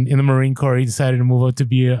Xerox, and in the Marine Corps, he decided to move out to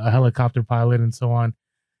be a helicopter pilot and so on.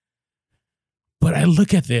 But I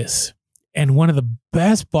look at this, and one of the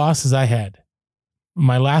best bosses I had,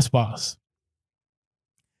 my last boss,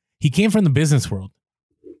 he came from the business world.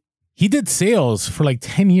 He did sales for like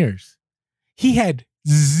 10 years. He had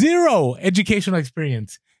zero educational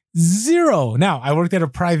experience. Zero. Now, I worked at a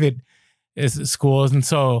private schools, and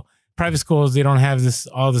so private schools, they don't have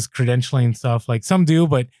all this credentialing stuff. Like some do,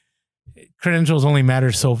 but credentials only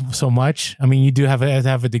matter so much. I mean, you do have to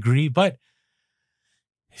have a degree, but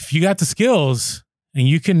if you got the skills and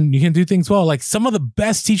you can do things well, like some of the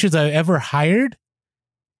best teachers I ever hired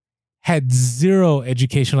had zero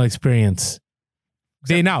educational experience.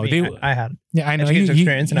 I had. Yeah, I know. Educational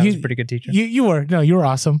experience, and I was a pretty good teacher. You were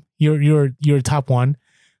awesome. You're top one.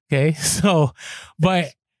 Okay, so,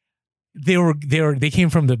 but they came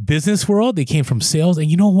from the business world. They came from sales, and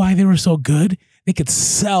you know why they were so good? They could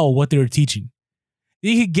sell what they were teaching.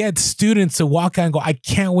 They could get students to walk out and go, "I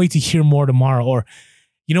can't wait to hear more tomorrow." Or,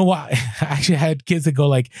 you know what? I actually had kids that go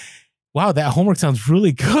like, "Wow, that homework sounds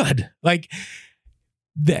really good." Like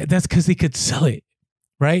that's because they could sell it.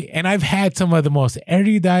 Right. And I've had some of the most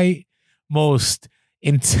erudite, most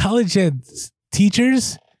intelligent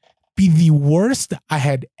teachers be the worst I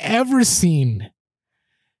had ever seen.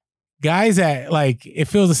 Guys that, like,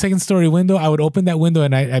 if it was a second story window, I would open that window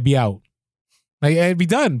and I'd be out. Like, I'd be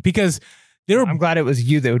done because I'm glad it was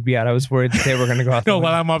you that would be out. I was worried that they were going to go out. No,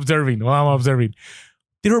 while I'm observing.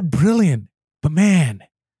 They were brilliant, but man,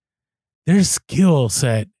 their skill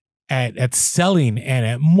set at selling and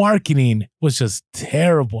at marketing was just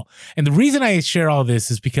terrible. And the reason I share all this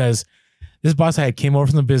is because this boss I had came over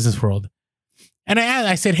from the business world, and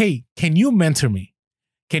I said, "Hey, can you mentor me?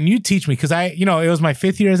 Can you teach me?" Because it was my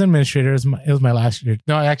 5th year as an administrator. It was my last year.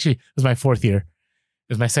 No, actually, it was my 4th year.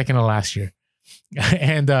 It was my second to last year.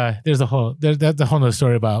 And there's a whole nother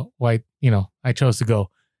story about why I chose to go.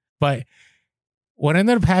 But what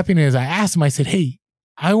ended up happening is I asked him. I said, "Hey,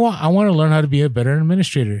 I want to learn how to be a better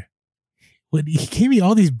administrator." But he gave me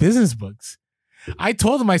all these business books. I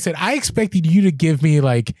told him, I said, "I expected you to give me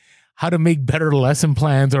like how to make better lesson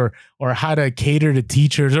plans or how to cater to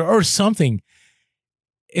teachers or something."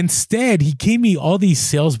 Instead, he gave me all these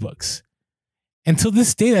sales books. Until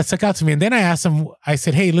this day, that stuck out to me. And then I asked him, I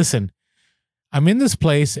said, "Hey, listen, I'm in this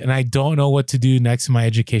place and I don't know what to do next in my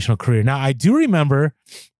educational career." Now, I do remember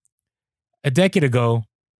a decade ago,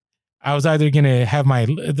 I was either going to have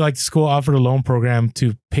the school offered a loan program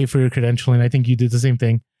to pay for your credentialing. I think you did the same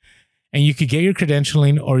thing. And you could get your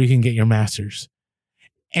credentialing or you can get your master's.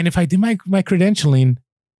 And if I did my credentialing,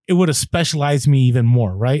 it would have specialized me even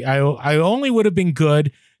more, right? I only would have been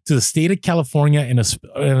good to the state of California in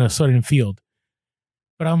a certain field.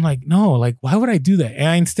 But I'm like, no, like, why would I do that? And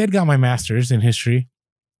I instead got my master's in history.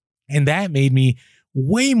 And that made me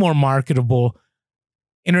way more marketable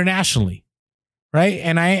internationally. Right.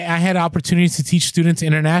 And I had opportunities to teach students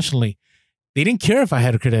internationally. They didn't care if I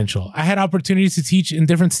had a credential. I had opportunities to teach in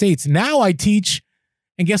different states. Now I teach,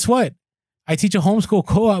 and guess what? I teach a homeschool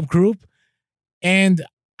co-op group, and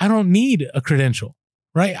I don't need a credential.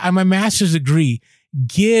 Right. My master's degree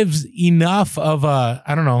gives enough of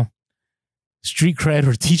street cred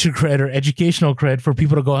or teacher cred or educational cred for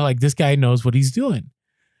people to go like, this guy knows what he's doing.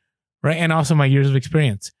 Right. And also my years of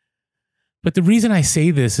experience. But the reason I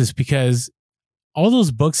say this is because all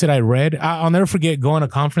those books that I read, I'll never forget going to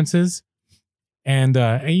conferences. And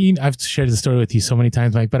I've shared the story with you so many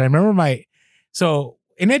times, Mike, but I remember so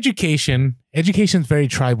in education is very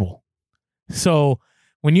tribal. So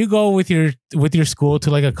when you go with your school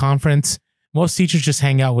to like a conference, most teachers just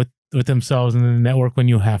hang out with themselves and then network when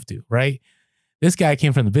you have to, right? This guy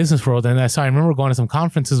came from the business world, and I remember going to some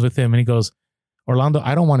conferences with him, and he goes, "Orlando,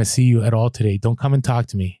 I don't want to see you at all today. Don't come and talk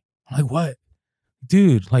to me." I'm like, "What?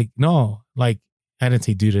 Dude, like, no, like," I didn't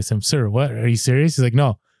say dude. I said, "Sir, what? Are you serious?" He's like,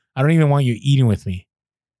 "No, I don't even want you eating with me.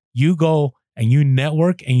 You go and you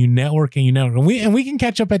network and you network and you network. And we can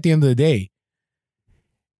catch up at the end of the day."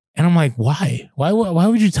 And I'm like, why? Why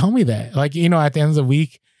would you tell me that? Like, at the end of the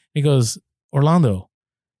week, he goes, "Orlando,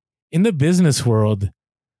 in the business world,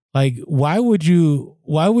 like, why would you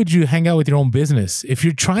hang out with your own business? If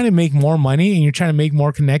you're trying to make more money and you're trying to make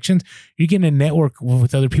more connections, you're going to network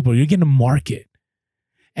with other people. You're going to market."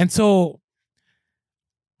 And so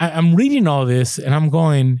I'm reading all this and I'm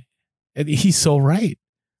going, And he's so right.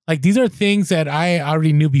 Like, these are things that I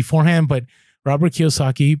already knew beforehand, but Robert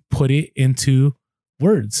Kiyosaki put it into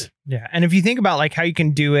words. Yeah. And if you think about like how you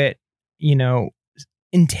can do it, you know,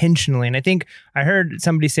 intentionally. And I think I heard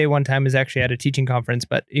somebody say one time, is actually at a teaching conference,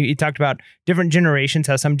 but he talked about different generations,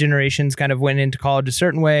 how some generations kind of went into college a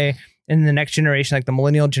certain way. And the next generation, like the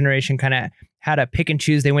millennial generation, kind of had a pick and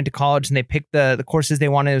choose. They went to college and they picked the courses they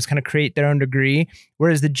wanted. It was kind of create their own degree.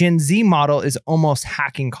 Whereas the Gen Z model is almost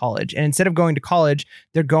hacking college. And instead of going to college,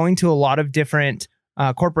 they're going to a lot of different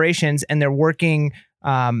corporations and they're working,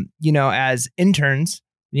 you know, as interns.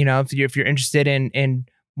 You know, if you're interested in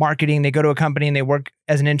marketing, they go to a company and they work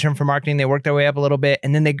as an intern for marketing. They work their way up a little bit,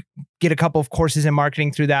 and then they get a couple of courses in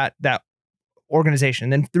marketing through that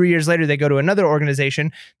organization. Then 3 years later, they go to another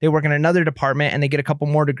organization. They work in another department, and they get a couple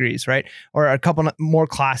more degrees, right? Or a couple more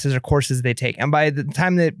classes or courses they take. And by the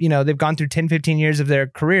time that they've gone through 10, 15 years of their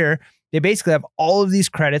career, they basically have all of these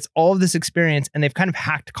credits, all of this experience, and they've kind of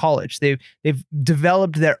hacked college. They've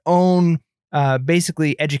developed their own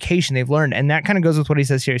basically education they've learned. And that kind of goes with what he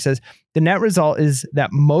says here. He says, the net result is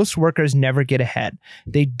that most workers never get ahead.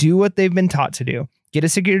 They do what they've been taught to do. Get a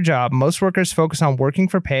secure job. Most workers focus on working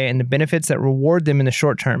for pay and the benefits that reward them in the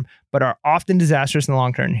short term, but are often disastrous in the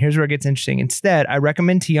long term. Here's where it gets interesting. Instead, I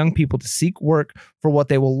recommend to young people to seek work for what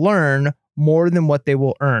they will learn more than what they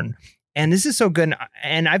will earn. And this is so good.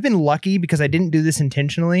 And I've been lucky because I didn't do this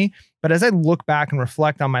intentionally. But as I look back and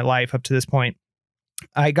reflect on my life up to this point,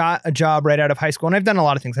 I got a job right out of high school, and I've done a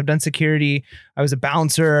lot of things. I've done security. I was a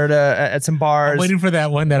bouncer at some bars. I'm waiting for that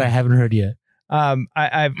one that I haven't heard yet.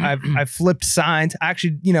 I've flipped signs.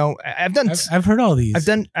 Actually, I've heard all these.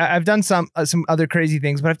 I've done some other crazy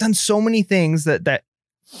things, but I've done so many things that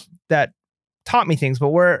taught me things. But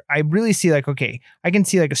where I really see like, okay, I can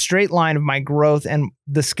see like a straight line of my growth and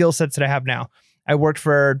the skill sets that I have now. I worked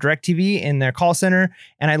for DirecTV in their call center,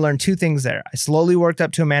 and I learned two things there. I slowly worked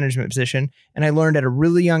up to a management position, and I learned at a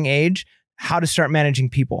really young age how to start managing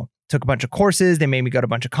people. Took a bunch of courses. They made me go to a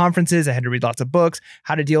bunch of conferences. I had to read lots of books,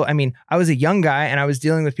 how to deal. I mean, I was a young guy and I was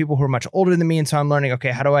dealing with people who were much older than me. And so I'm learning,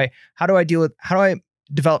 okay, how do I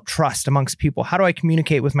develop trust amongst people? How do I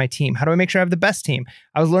communicate with my team? How do I make sure I have the best team?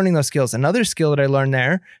 I was learning those skills. Another skill that I learned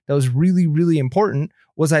there that was really, really important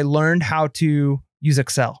was I learned how to use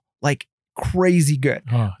Excel. Like, crazy good.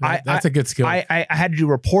 That's a good skill. I had to do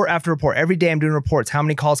report after report. Every day I'm doing reports. How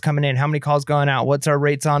many calls coming in? How many calls going out? What's our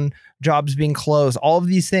rates on jobs being closed? All of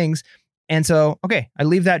these things. And so, okay, I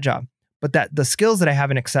leave that job. But the skills that I have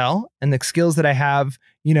in Excel and the skills that I have,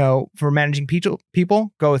 for managing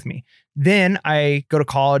people go with me. Then I go to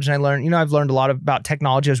college and I learn, I've learned a lot about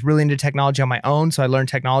technology. I was really into technology on my own. So I learned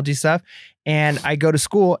technology stuff. And I go to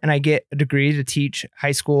school and I get a degree to teach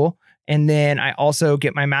high school. And then I also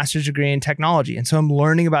get my master's degree in technology. And so I'm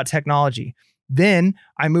learning about technology. Then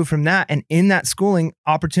I move from that. And in that schooling,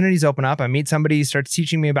 opportunities open up. I meet somebody who starts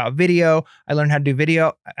teaching me about video. I learned how to do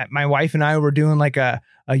video. My wife and I were doing like a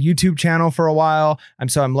YouTube channel for a while.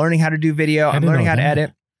 So I'm learning how to do video. I'm learning how to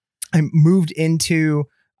edit. I moved into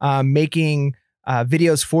making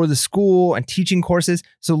videos for the school and teaching courses.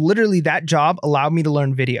 So literally that job allowed me to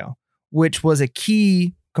learn video, which was a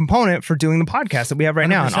key component for doing the podcast that we have right 100%.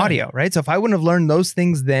 Now in audio, right? So if I wouldn't have learned those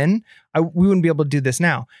things then, we wouldn't be able to do this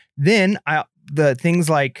now. Then the things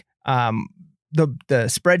like the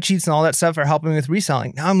spreadsheets and all that stuff are helping me with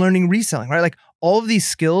reselling. Now I'm learning reselling, right? Like all of these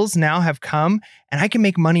skills now have come, and I can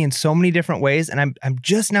make money in so many different ways. And I'm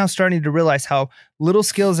just now starting to realize how little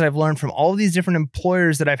skills that I've learned from all of these different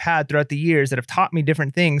employers that I've had throughout the years that have taught me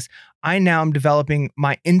different things. I now am developing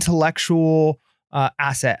my intellectual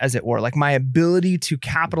asset, as it were, like my ability to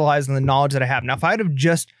capitalize on the knowledge that I have. Now, if I'd have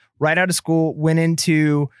just right out of school went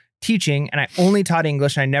into teaching and I only taught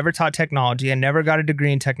English, and I never taught technology, I never got a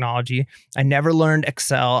degree in technology, I never learned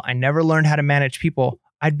Excel, I never learned how to manage people,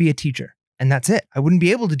 I'd be a teacher. And that's it. I wouldn't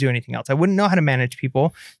be able to do anything else. I wouldn't know how to manage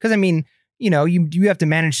people because, you have to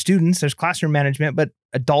manage students. There's classroom management, but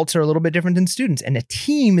adults are a little bit different than students. And a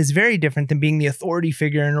team is very different than being the authority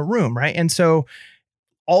figure in a room, right? And so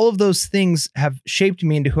all of those things have shaped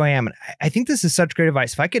me into who I am. And I think this is such great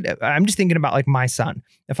advice. I'm just thinking about like my son.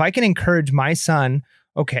 If I can encourage my son,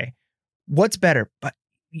 okay, what's better? But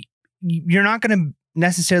you're not going to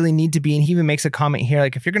necessarily need to be, and he even makes a comment here,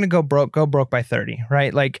 like if you're going to go broke by 30,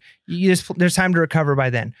 right? Like there's time to recover by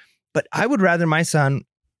then. But I would rather my son,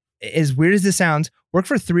 as weird as this sounds, work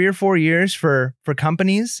for 3 or 4 years for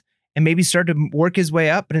companies and maybe start to work his way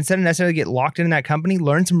up, but instead of necessarily get locked in that company,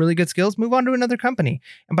 learn some really good skills, move on to another company.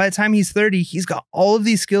 And by the time he's 30, he's got all of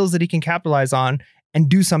these skills that he can capitalize on and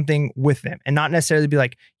do something with them and not necessarily be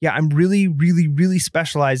like, yeah, I'm really, really, really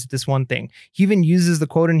specialized at this one thing. He even uses the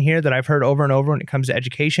quote in here that I've heard over and over when it comes to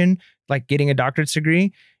education, like getting a doctorate's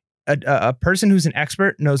degree. A person who's an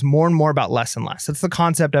expert knows more and more about less and less. That's the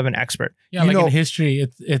concept of an expert. Yeah, in history,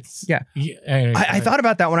 it's yeah. I thought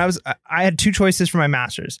about that when I had two choices for my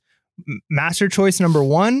master's. Master choice number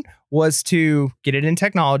one was to get it in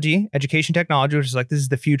technology, education technology, which is like, this is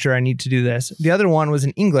the future. I need to do this. The other one was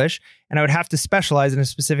in English, and I would have to specialize in a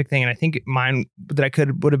specific thing. And I think mine that I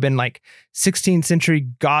would have been like 16th century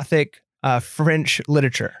Gothic French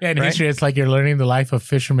literature. Yeah, in right? history, it's like you're learning the life of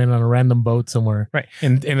fishermen on a random boat somewhere, right?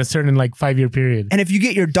 In a certain like 5-year period. And if you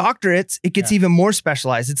get your doctorates, it gets even more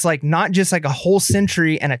specialized. It's like not just like a whole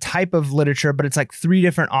century and a type of literature, but it's like 3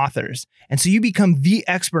 different authors. And so you become the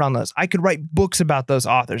expert on those. I could write books about those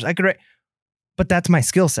authors. But that's my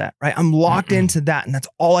skill set, right? I'm locked into that, and that's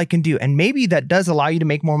all I can do. And maybe that does allow you to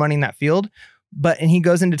make more money in that field. And he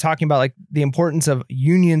goes into talking about like the importance of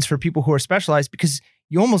unions for people who are specialized, because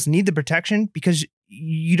you almost need the protection because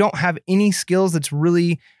you don't have any skills that's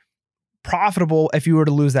really profitable if you were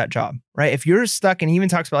to lose that job, right? If you're stuck, and he even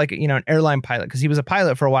talks about like, an airline pilot, because he was a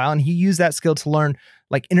pilot for a while and he used that skill to learn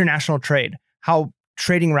like international trade, how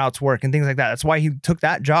trading routes work and things like that. That's why he took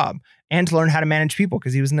that job, and to learn how to manage people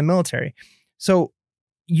because he was in the military. So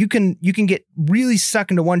you can get really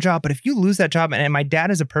stuck into one job, but if you lose that job, and my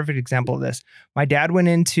dad is a perfect example of this. My dad went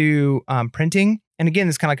into printing, and again,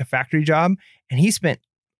 it's kind of like a factory job, and he spent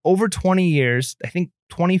over 20 years, I think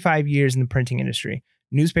 25 years in the printing industry.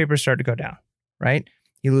 Newspapers start to go down, right?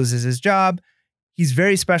 He loses his job. He's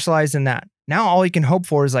very specialized in that. Now all he can hope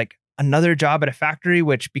for is like another job at a factory,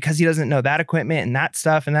 which because he doesn't know that equipment and that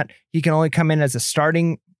stuff and that, he can only come in as a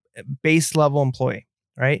starting base level employee,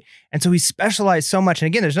 right? And so he's specialized so much. And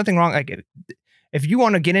again, there's nothing wrong. Like if you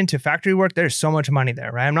want to get into factory work, there's so much money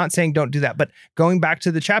there, right? I'm not saying don't do that, but going back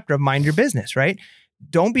to the chapter of mind your business, right?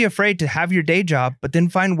 Don't be afraid to have your day job, but then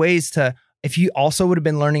find ways to, if you also would have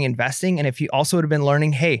been learning investing, and if you also would have been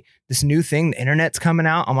learning, hey, this new thing, the internet's coming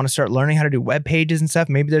out, I want to start learning how to do web pages and stuff.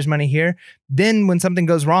 Maybe there's money here. Then when something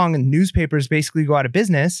goes wrong and newspapers basically go out of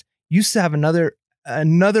business, you still have another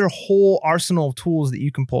whole arsenal of tools that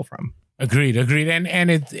you can pull from. Agreed.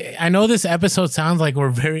 And I know this episode sounds like we're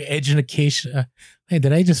very education. Hey,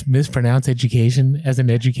 did I just mispronounce education as an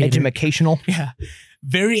educator? Educational. Yeah.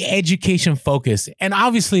 Very education focused. And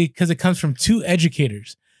obviously, because it comes from 2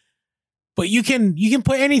 educators. But you can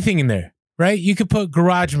put anything in there, right? You could put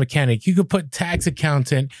garage mechanic. You could put tax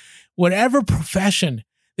accountant, whatever profession.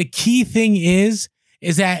 The key thing is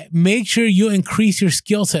that make sure you increase your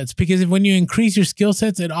skill sets, because when you increase your skill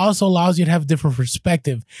sets, it also allows you to have a different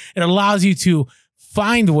perspective. It allows you to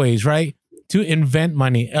find ways, right, to invent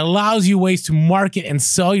money. It allows you ways to market and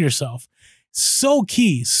sell yourself. So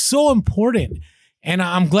key, so important. And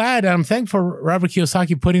I'm glad, I'm thankful for Robert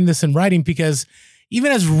Kiyosaki putting this in writing, because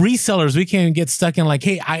even as resellers, we can get stuck in like,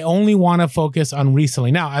 hey, I only want to focus on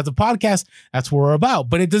reselling. Now, as a podcast, that's what we're about.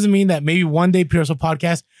 But it doesn't mean that maybe one day Pure Hustle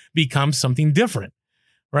Podcast becomes something different,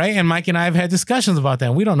 right? And Mike and I have had discussions about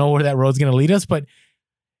that. We don't know where that road's going to lead us, but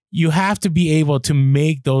you have to be able to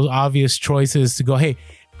make those obvious choices to go, hey,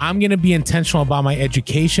 I'm going to be intentional about my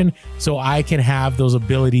education so I can have those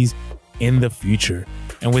abilities in the future.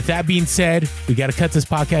 And with that being said, we got to cut this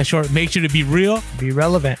podcast short. Make sure to be real, be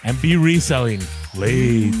relevant, and be reselling.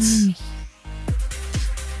 Late.